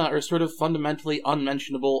phenomena are sort of fundamentally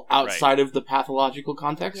unmentionable outside of the pathological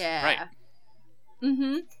context. Yeah. Right.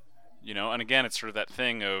 Mm-hmm. You know, and again, it's sort of that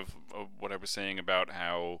thing of what I was saying about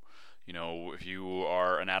how, you know, if you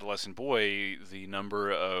are an adolescent boy, the number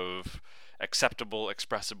of acceptable,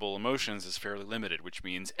 expressible emotions is fairly limited, which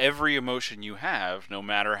means every emotion you have, no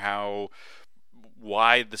matter how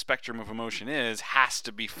wide the spectrum of emotion is, has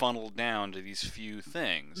to be funneled down to these few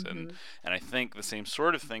things. Mm-hmm. And I think the same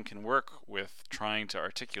sort of thing can work with trying to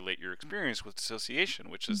articulate your experience with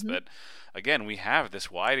dissociation, which is that, again, we have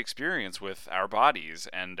this wide experience with our bodies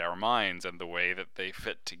and our minds and the way that they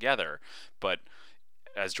fit together. But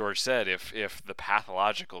as George said, if the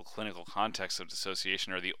pathological clinical context of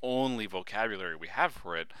dissociation are the only vocabulary we have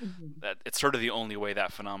for it, that it's sort of the only way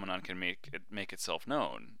that phenomenon can make itself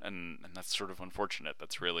known, and that's sort of unfortunate.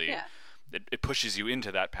 That's really it pushes you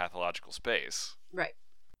into that pathological space. Right.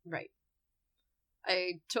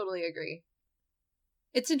 I totally agree.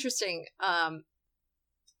 It's interesting. I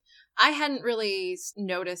hadn't really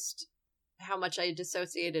noticed how much I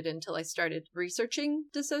dissociated until I started researching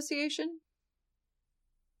dissociation.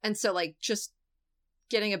 And so, like, just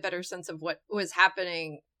getting a better sense of what was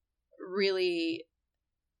happening really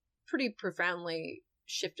pretty profoundly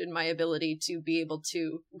shifted my ability to be able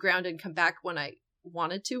to ground and come back when I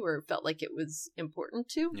wanted to or felt like it was important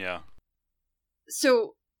to. Yeah.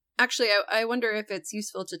 So, actually, I wonder if it's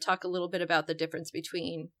useful to talk a little bit about the difference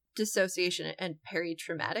between dissociation and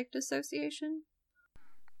peritraumatic dissociation.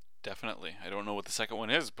 Definitely. I don't know what the second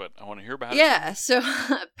one is, but I want to hear about it. Yeah, so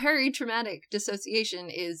peritraumatic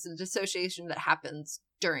dissociation is the dissociation that happens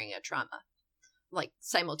during a trauma, like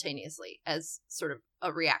simultaneously as sort of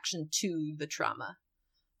a reaction to the trauma.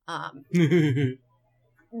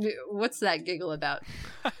 What's that giggle about?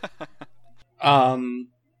 Do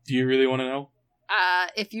you really want to know?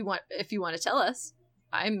 If you want to tell us,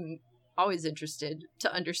 I'm always interested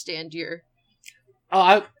to understand your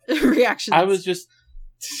reactions. I was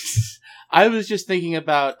just thinking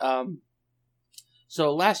about,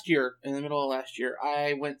 so last year, in the middle of last year,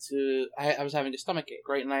 I was having a stomach ache,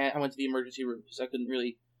 right? And I went to the emergency room because I couldn't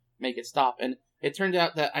really make it stop. And it turned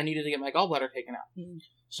out that I needed to get my gallbladder taken out. Mm-hmm.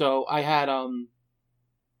 So I had sort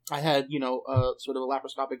of a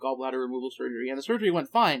laparoscopic gallbladder removal surgery, and the surgery went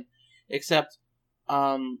fine, except,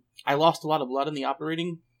 I lost a lot of blood in the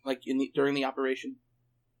operating, during the operation.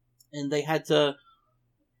 And they had to,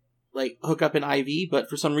 hook up an IV, but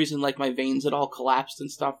for some reason, my veins had all collapsed and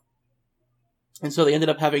stuff. And so they ended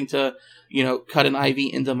up having to, cut an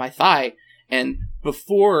IV into my thigh. And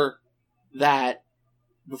before they'd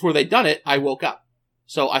done it, I woke up.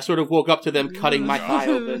 So I sort of woke up to them cutting my thigh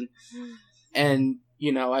open. And,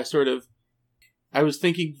 I was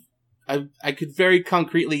thinking, I could very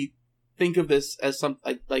concretely think of this as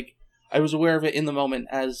like I was aware of it in the moment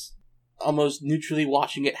as almost neutrally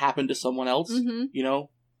watching it happen to someone else, you know?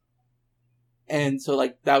 And so,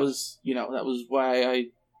 like, that was why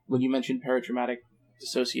when you mentioned paratraumatic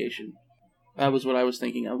dissociation, that was what I was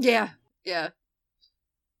thinking of. Yeah.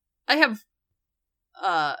 I have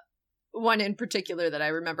one in particular that I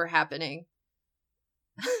remember happening.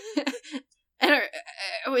 And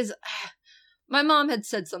it was, my mom had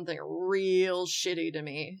said something real shitty to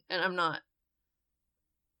me, and I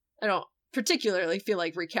don't particularly feel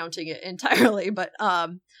like recounting it entirely, but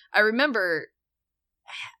I remember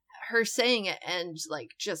her saying it and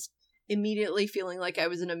like just immediately feeling like I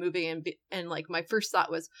was in a movie, and like my first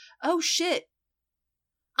thought was, oh shit,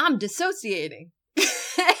 I'm dissociating.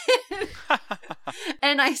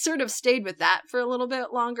 And I sort of stayed with that for a little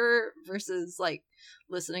bit longer versus like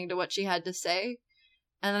listening to what she had to say.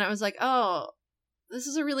 And then I was like, oh, this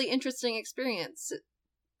is a really interesting experience,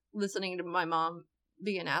 listening to my mom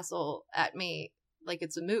be an asshole at me like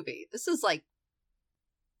it's a movie. This is like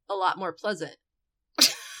a lot more pleasant.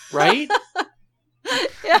 Right?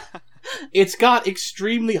 Yeah. It's got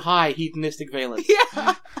extremely high hedonistic valence.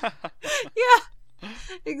 Yeah. Yeah.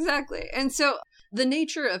 Exactly. And so the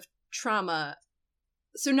nature of trauma,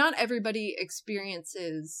 so not everybody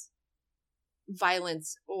experiences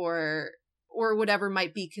violence or whatever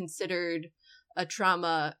might be considered a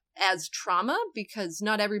trauma as trauma, because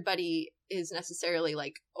not everybody is necessarily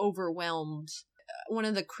like overwhelmed. One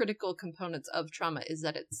of the critical components of trauma is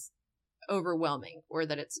that it's overwhelming, or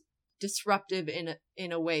that it's disruptive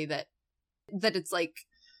in a way that it's like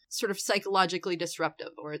sort of psychologically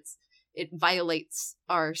disruptive, or it violates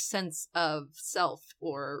our sense of self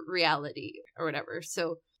or reality or whatever.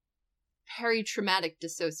 So peritraumatic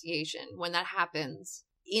dissociation, when that happens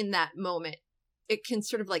in that moment, it can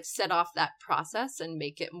sort of like set off that process and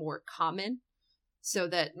make it more common, so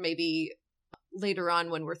that maybe later on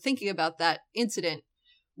when we're thinking about that incident,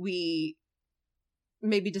 we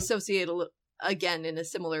maybe dissociate again in a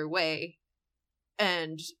similar way,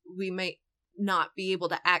 and we may not be able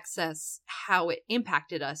to access how it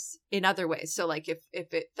impacted us in other ways. So like if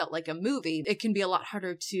it felt like a movie, it can be a lot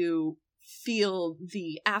harder to feel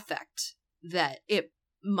the affect that it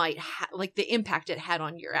might like the impact it had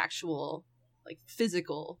on your actual like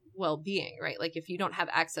physical well-being, right? Like if you don't have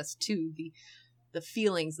access to the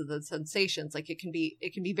feelings of the sensations, like it can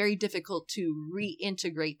be very difficult to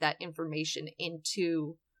reintegrate that information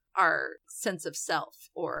into our sense of self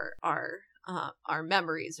or our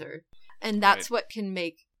memories, and that's right.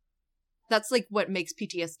 That's like what makes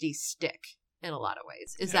PTSD stick in a lot of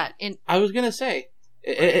ways, is that I was gonna say,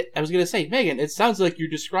 Megan, it sounds like you're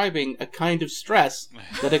describing a kind of stress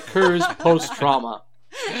that occurs post-trauma.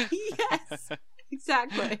 Yes,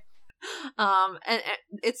 exactly. And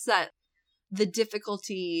it's that the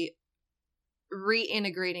difficulty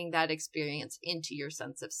reintegrating that experience into your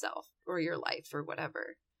sense of self or your life or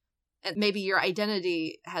whatever. And maybe your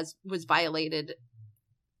identity was violated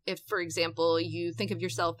if, for example, you think of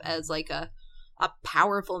yourself as like a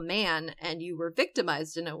powerful man and you were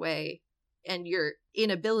victimized in a way, and your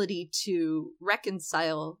inability to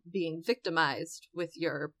reconcile being victimized with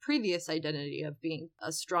your previous identity of being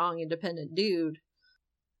a strong, independent dude,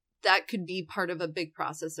 that could be part of a big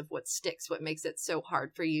process of what sticks, what makes it so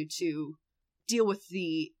hard for you to deal with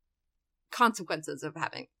the consequences of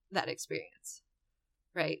having that experience,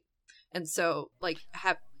 right? And so, like,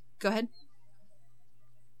 go ahead.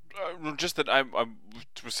 Just that I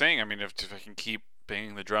was saying, I mean, if I can keep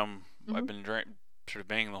banging the drum, I've been sort of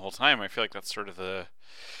banging the whole time. I feel like that's sort of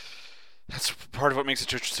that's part of what makes it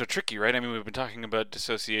so tricky, right? I mean, we've been talking about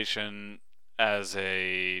dissociation as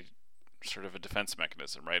a sort of a defense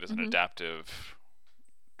mechanism, right? As an adaptive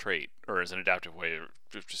trait, or as an adaptive way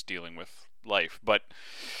of just dealing with life. But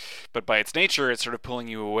by its nature, it's sort of pulling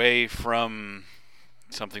you away from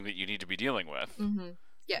something that you need to be dealing with.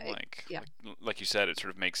 Yeah, like you said, it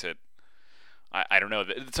sort of makes it, I don't know,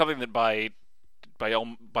 it's something that by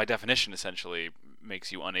definition essentially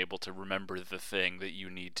makes you unable to remember the thing that you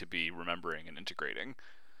need to be remembering and integrating.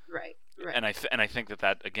 Right. And I think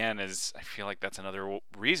that again is, I feel like that's another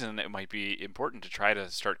reason it might be important to try to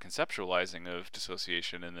start conceptualizing of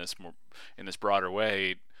dissociation in this broader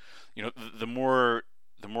way. You know, the more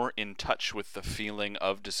in touch with the feeling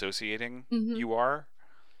of dissociating you are,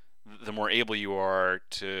 the more able you are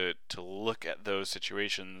to look at those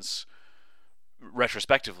situations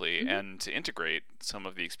retrospectively and to integrate some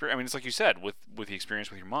of the experience. I mean, it's like you said with the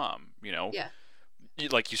experience with your mom, you know. Yeah.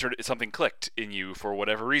 Like you sort of, something clicked in you for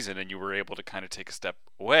whatever reason, and you were able to kind of take a step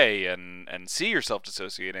away and see yourself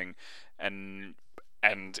dissociating, and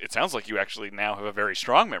and it sounds like you actually now have a very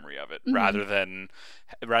strong memory of it, rather than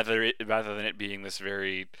it being this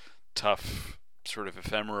very tough, sort of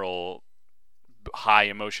ephemeral, high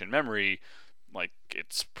emotion memory. Like,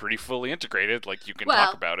 it's pretty fully integrated. Like, you can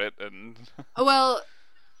talk about it, and well,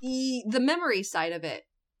 the memory side of it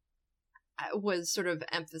was sort of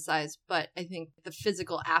emphasized, but I think the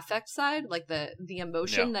physical affect side, like the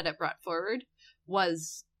emotion that it brought forward,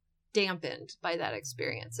 was dampened by that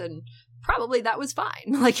experience. And probably that was fine.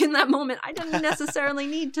 Like, in that moment, I didn't necessarily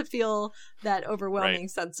need to feel that overwhelming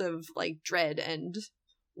sense of like dread and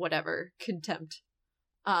whatever, contempt.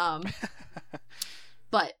 But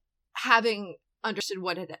having understood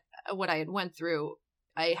what I had went through,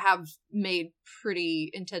 I have made pretty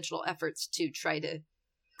intentional efforts to try to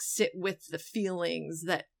sit with the feelings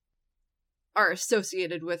that are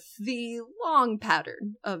associated with the long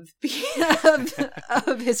pattern of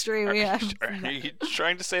history we have. Are you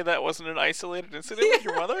trying to say that wasn't an isolated incident with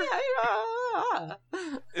your mother?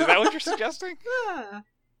 Is that what you're suggesting?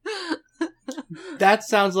 That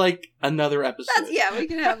sounds like another episode. We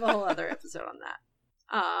can have a whole other episode on that.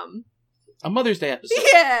 A Mother's Day episode.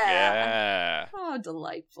 Yeah. Oh,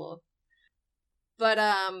 delightful. But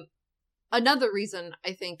another reason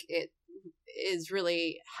I think it is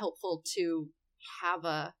really helpful to have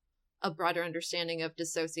a broader understanding of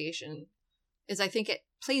dissociation is I think it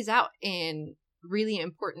plays out in really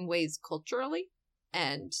important ways culturally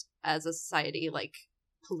and as a society, like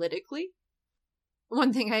politically.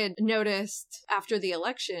 One thing I had noticed after the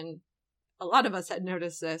election, a lot of us had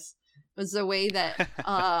noticed this, was the way that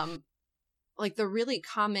like the really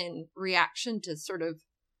common reaction to sort of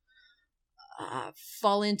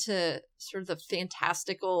fall into sort of the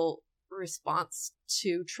fantastical response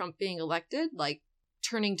to Trump being elected, like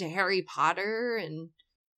turning to Harry Potter and...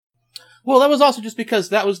 Well, that was also just because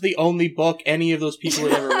that was the only book any of those people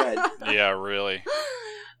had ever read. Yeah, really.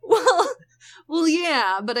 Well,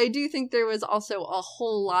 yeah, but I do think there was also a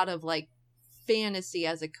whole lot of like fantasy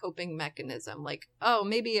as a coping mechanism. Like, oh,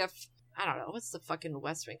 maybe if, I don't know, what's the fucking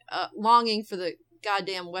West Wing? Longing for the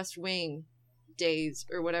goddamn West Wing days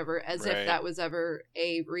or whatever, as if that was ever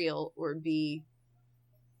A, real, or B,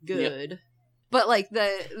 good. Yep. But like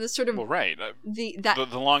the sort of the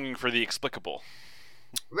longing for the explicable.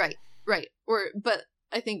 Right. But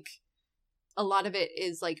I think a lot of it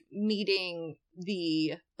is like meeting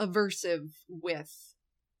the aversive with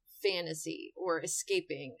fantasy or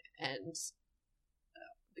escaping, and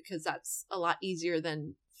because that's a lot easier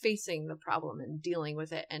than facing the problem and dealing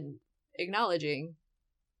with it and acknowledging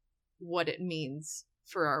what it means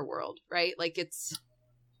for our world, right? Like it's...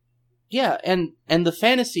 Yeah, and the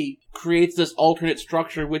fantasy creates this alternate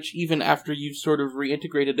structure, which even after you've sort of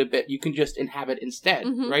reintegrated a bit, you can just inhabit instead,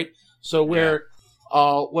 right? So where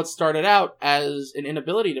what started out as an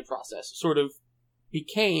inability to process sort of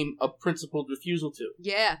became a principled refusal to.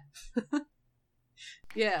 Yeah.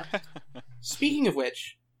 Yeah. Speaking of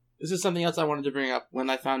which, this is something else I wanted to bring up when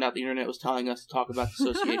I found out the internet was telling us to talk about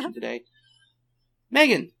dissociation today.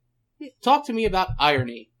 Megan, talk to me about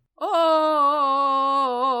irony. Oh,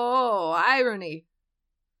 irony.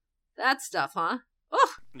 That stuff, huh?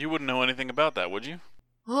 Oh. You wouldn't know anything about that, would you?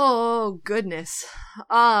 Oh, goodness.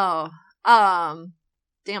 Oh,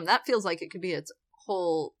 damn, that feels like it could be its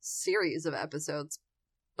whole series of episodes.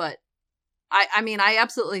 But I mean, I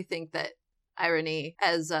absolutely think that irony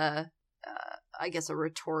as I guess a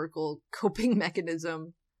rhetorical coping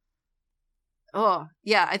mechanism. Oh,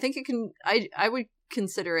 yeah, I think it can, I would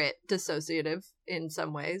consider it dissociative in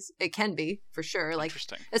some ways. It can be, for sure. Like,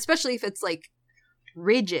 especially if it's like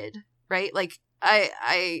rigid, right? Like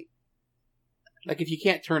I like if you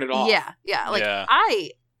can't turn it off. Yeah. Like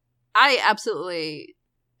I absolutely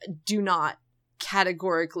do not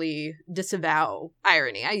categorically disavow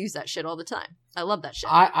irony. I use that shit all the time. I love that shit.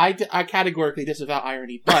 I categorically disavow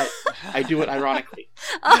irony, but I do it ironically.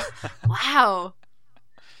 Wow.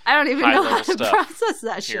 I don't even know how to process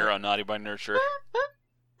that shit. Here on Naughty by Nurture.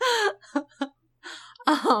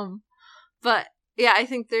 But yeah, I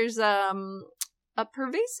think there's a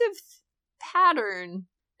pervasive pattern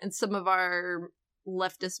in some of our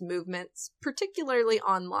leftist movements, particularly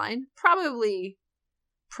online, probably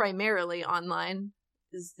primarily online,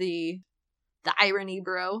 is the irony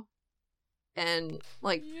bro. And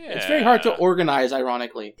like it's very hard to organize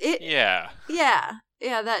ironically. Yeah,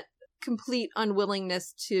 that complete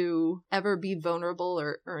unwillingness to ever be vulnerable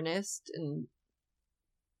or earnest, and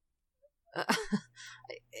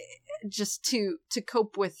just to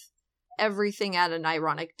cope with everything at an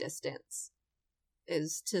ironic distance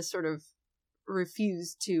is to sort of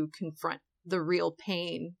refuse to confront the real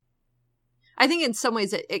pain. I think in some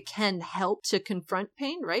ways it can help to confront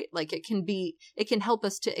pain, right? Like it can help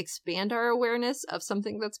us to expand our awareness of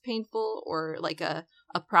something that's painful or like a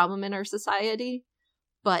problem in our society.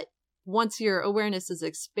 But once your awareness is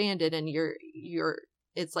expanded and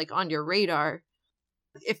it's like on your radar,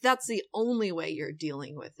 if that's the only way you're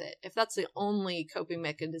dealing with it, if that's the only coping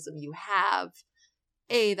mechanism you have,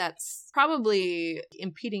 that's probably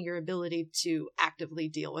impeding your ability to actively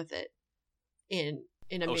deal with it in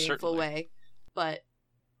a meaningful certainly. way. But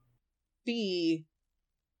B,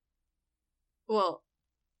 well,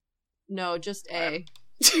 no, just A.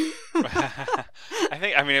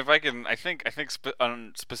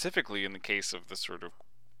 Specifically in the case of this sort of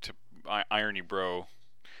irony bro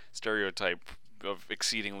stereotype of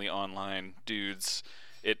exceedingly online dudes,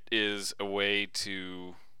 it is a way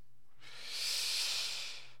to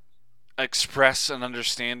express an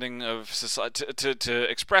understanding of society, to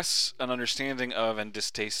express an understanding of and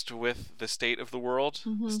distaste with the state of the world,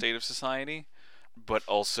 the state of society, but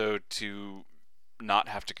also to not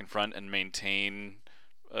have to confront and maintain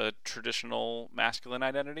a traditional masculine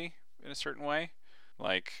identity in a certain way,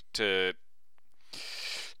 like to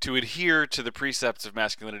adhere to the precepts of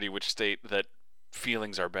masculinity which state that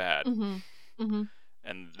feelings are bad.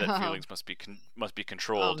 And that feelings must be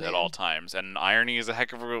controlled at all times. And irony is a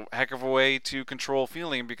heck of a way to control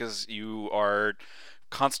feeling, because you are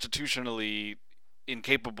constitutionally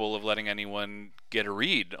incapable of letting anyone get a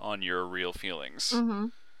read on your real feelings.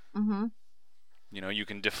 You know, you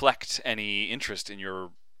can deflect any interest in your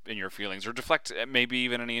feelings, or deflect maybe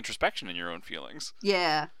even any introspection in your own feelings.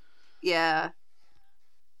 Yeah.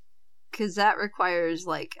 Because that requires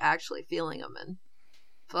like actually feeling them, and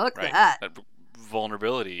fuck that.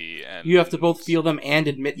 Vulnerability, and you have to both feel them and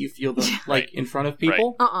admit you feel them, like in front of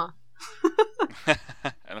people. And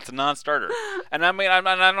it's a non-starter. And I mean, I'm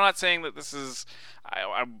not saying that this is.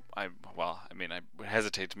 I would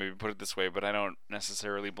hesitate to maybe put it this way, but I don't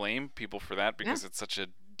necessarily blame people for that, because it's such a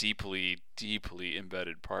deeply, deeply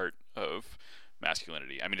embedded part of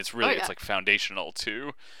masculinity. I mean, it's really it's like foundational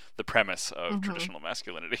to the premise of traditional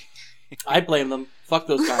masculinity. I blame them. Fuck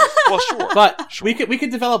those guys. Well, sure, but we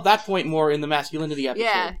could develop that point more in the masculinity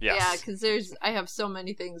episode. Yeah, because I have so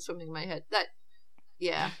many things swimming in my head that,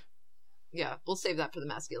 yeah, we'll save that for the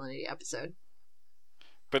masculinity episode.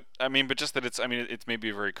 But just that it's maybe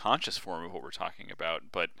a very conscious form of what we're talking about.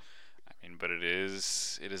 But it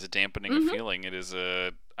is a dampening of feeling. It is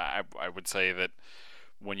I would say that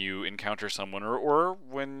when you encounter someone, or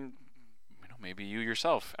when maybe you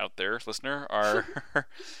yourself out there, listener, are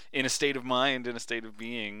in a state of mind, in a state of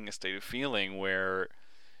being, a state of feeling where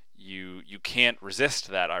you can't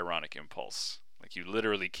resist that ironic impulse. Like you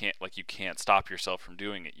literally can't. Like you can't stop yourself from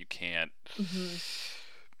doing it. You can't.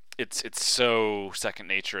 It's so second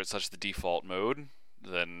nature. It's such the default mode.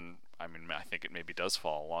 Then I think it maybe does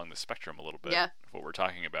fall along the spectrum a little bit of what we're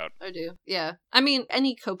talking about. I do. Yeah. I mean,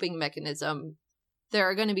 any coping mechanism, there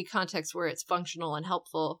are going to be contexts where it's functional and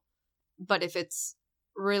helpful. But if it's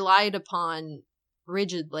relied upon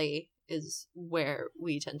rigidly, is where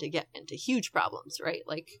we tend to get into huge problems, right?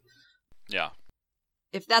 Like,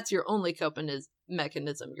 if that's your only coping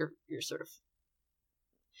mechanism, you're sort of,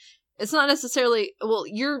 it's not necessarily, well,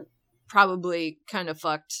 you're probably kind of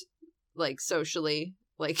fucked, like socially,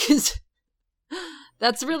 like, 'cause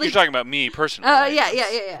that's really. You're talking about me personally.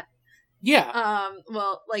 Right? Yeah.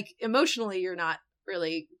 Well, like emotionally, you're not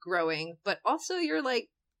really growing, but also you're like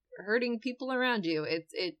hurting people around you.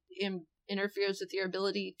 It interferes with your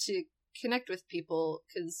ability to connect with people,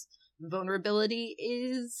 because vulnerability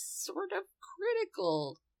is sort of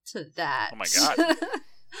critical to that. Oh my god.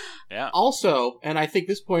 Yeah. Also, and I think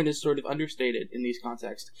this point is sort of understated in these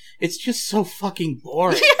contexts, it's just so fucking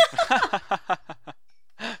boring.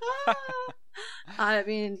 I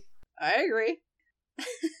mean, I agree.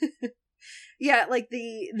 Yeah, like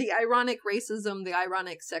the ironic racism, the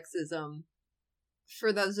ironic sexism,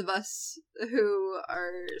 for those of us who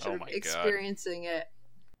are sort of experiencing it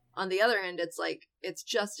on the other end, it's like, it's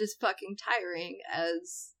just as fucking tiring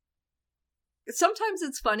as... Sometimes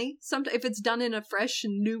it's funny. Sometimes if it's done in a fresh,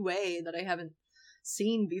 new way that I haven't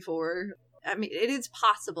seen before. I mean, it is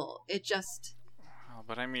possible. It just...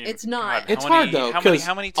 But I mean, it's not. It's hard though, because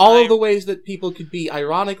all of the ways that people could be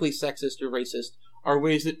ironically sexist or racist are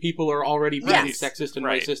ways that people are already being sexist and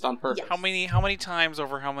racist on purpose. How many times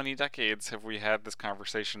over how many decades have we had this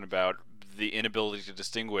conversation about the inability to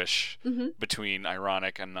distinguish between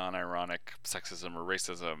ironic and non-ironic sexism or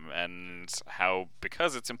racism, and how,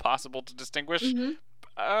 because it's impossible to distinguish,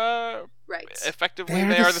 effectively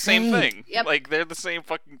they are the same thing. Yep. Like, they're the same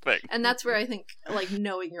fucking thing. And that's where I think, like,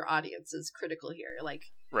 knowing your audience is critical here. Like,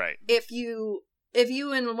 right. if you if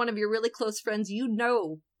you and one of your really close friends, you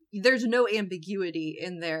know, there's no ambiguity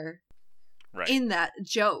in there, Right. in that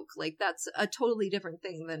joke. Like, that's a totally different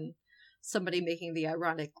thing than somebody making the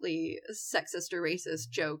ironically sexist or racist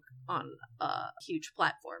joke on a huge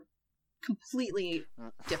platform. Completely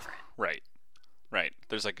different. Right. Right.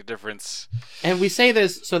 There's like a difference. And we say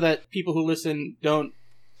this so that people who listen don't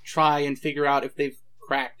try and figure out if they've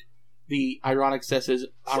cracked the ironic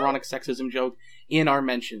sexism joke in our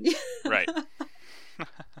mentions. Right.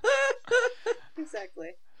 Exactly.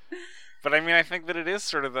 But I mean, I think that it is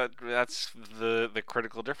sort of that's the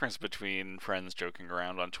critical difference between friends joking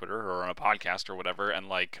around on Twitter or on a podcast or whatever, and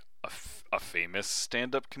like a famous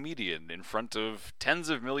stand-up comedian in front of tens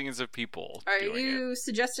of millions of people. Are you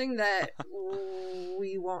suggesting that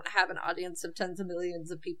we won't have an audience of tens of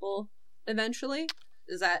millions of people eventually?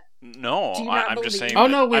 Is that... No, I'm just saying. Oh,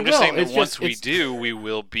 no, we I'm just will. saying that It's once just- we do, we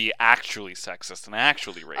will be actually sexist and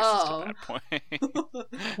actually racist at that point.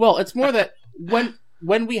 Well, it's more that when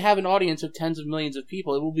we have an audience of tens of millions of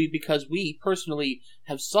people, it will be because we personally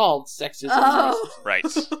have solved sexism. Oh. Right,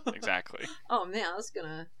 exactly. Oh man, that's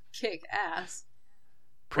gonna kick ass.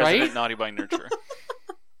 President Right? Naughty by Nurture.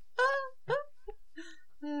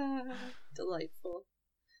 Delightful.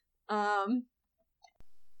 I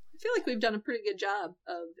feel like we've done a pretty good job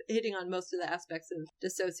of hitting on most of the aspects of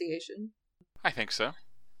dissociation. I think so.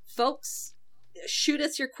 Folks, shoot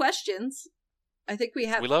us your questions. I think we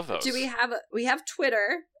have... We love those. Do we have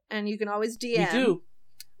Twitter, and you can always DM. We do.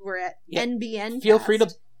 We're at Yep. NBN. Feel free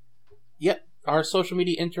to... Yep, our social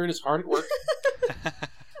media intern is hard at work.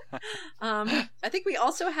 I think we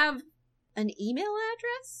also have an email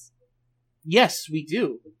address. Yes, we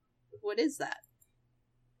do. What is that?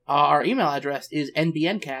 Our email address is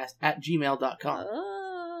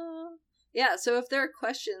nbncast@gmail.com. Yeah, so if there are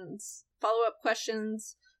questions, follow-up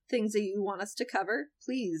questions, things that you want us to cover,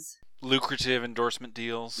 please. Lucrative endorsement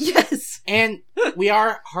deals. Yes! And we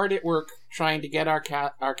are hard at work trying to get our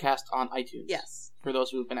cast on iTunes. Yes. For those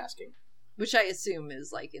who have been asking. Which I assume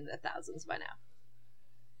is like in the thousands by now.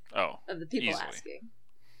 Oh, of the people easily. asking.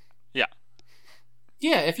 Yeah.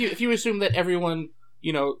 Yeah, if you assume that everyone,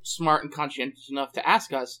 smart and conscientious enough to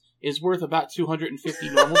ask us is worth about 250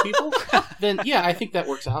 normal people, then yeah, I think that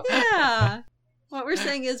works out. Yeah. What we're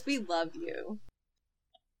saying is we love you.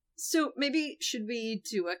 So maybe should we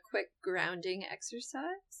do a quick grounding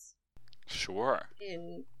exercise? Sure.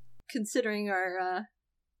 In considering our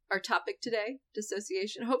topic today,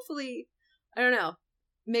 dissociation. Hopefully, I don't know,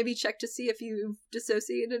 maybe check to see if you've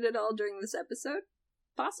dissociated at all during this episode.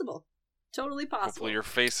 Possible. Totally possible. Hopefully your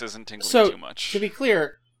face isn't tingling So, too much. to be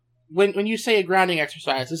clear, when you say a grounding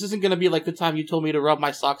exercise, this isn't going to be like the time you told me to rub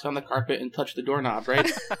my socks on the carpet and touch the doorknob, right?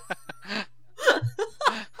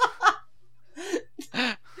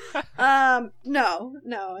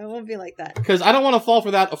 No, it won't be like that. Because I don't want to fall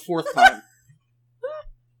for that a fourth time.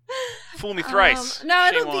 Fool me thrice. No,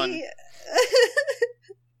 Shame it'll on. be...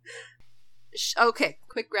 Okay,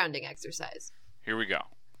 quick grounding exercise. Here we go.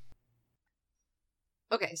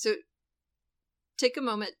 Okay, so take a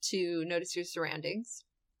moment to notice your surroundings.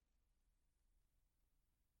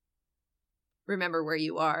 Remember where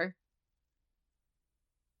you are.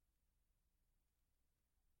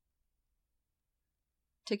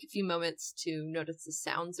 Take a few moments to notice the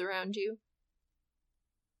sounds around you.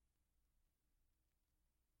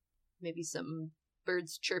 Maybe some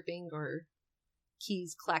birds chirping or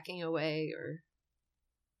keys clacking away, or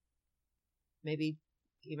maybe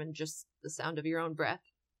even just the sound of your own breath.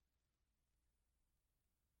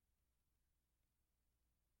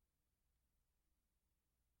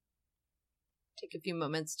 Take a few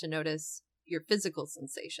moments to notice your physical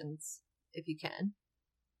sensations, if you can.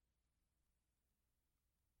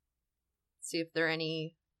 See if there are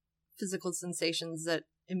any physical sensations that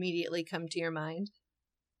immediately come to your mind,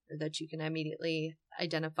 or that you can immediately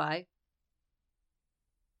identify.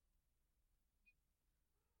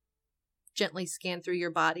 Gently scan through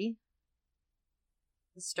your body.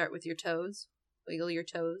 Let's start with your toes. Wiggle your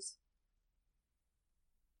toes.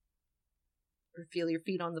 Or feel your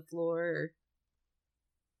feet on the floor, or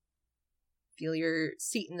feel your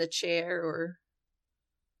seat in the chair, or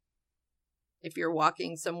if you're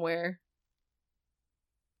walking somewhere,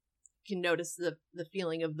 you can notice the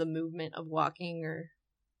feeling of the movement of walking, or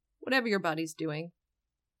whatever your body's doing.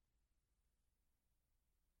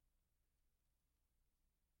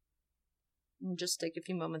 And just take a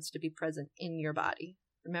few moments to be present in your body.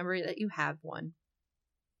 Remember that you have one,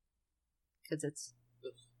 because it's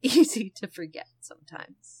easy to forget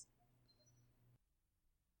sometimes.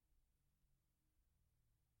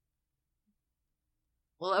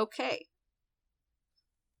 Well, okay.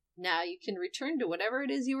 Now you can return to whatever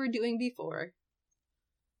it is you were doing before.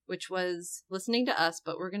 which was listening to us,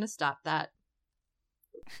 but we're going to stop that.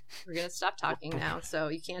 We're going to stop talking now, so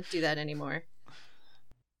you can't do that anymore.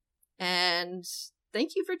 And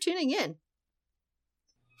thank you for tuning in.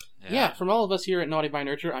 Yeah, from all of us here at Naughty by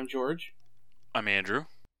Nurture, I'm George. I'm Andrew.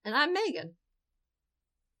 And I'm Megan.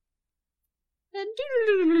 And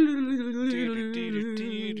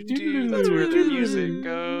that's where the music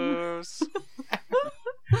goes.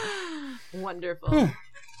 Wonderful.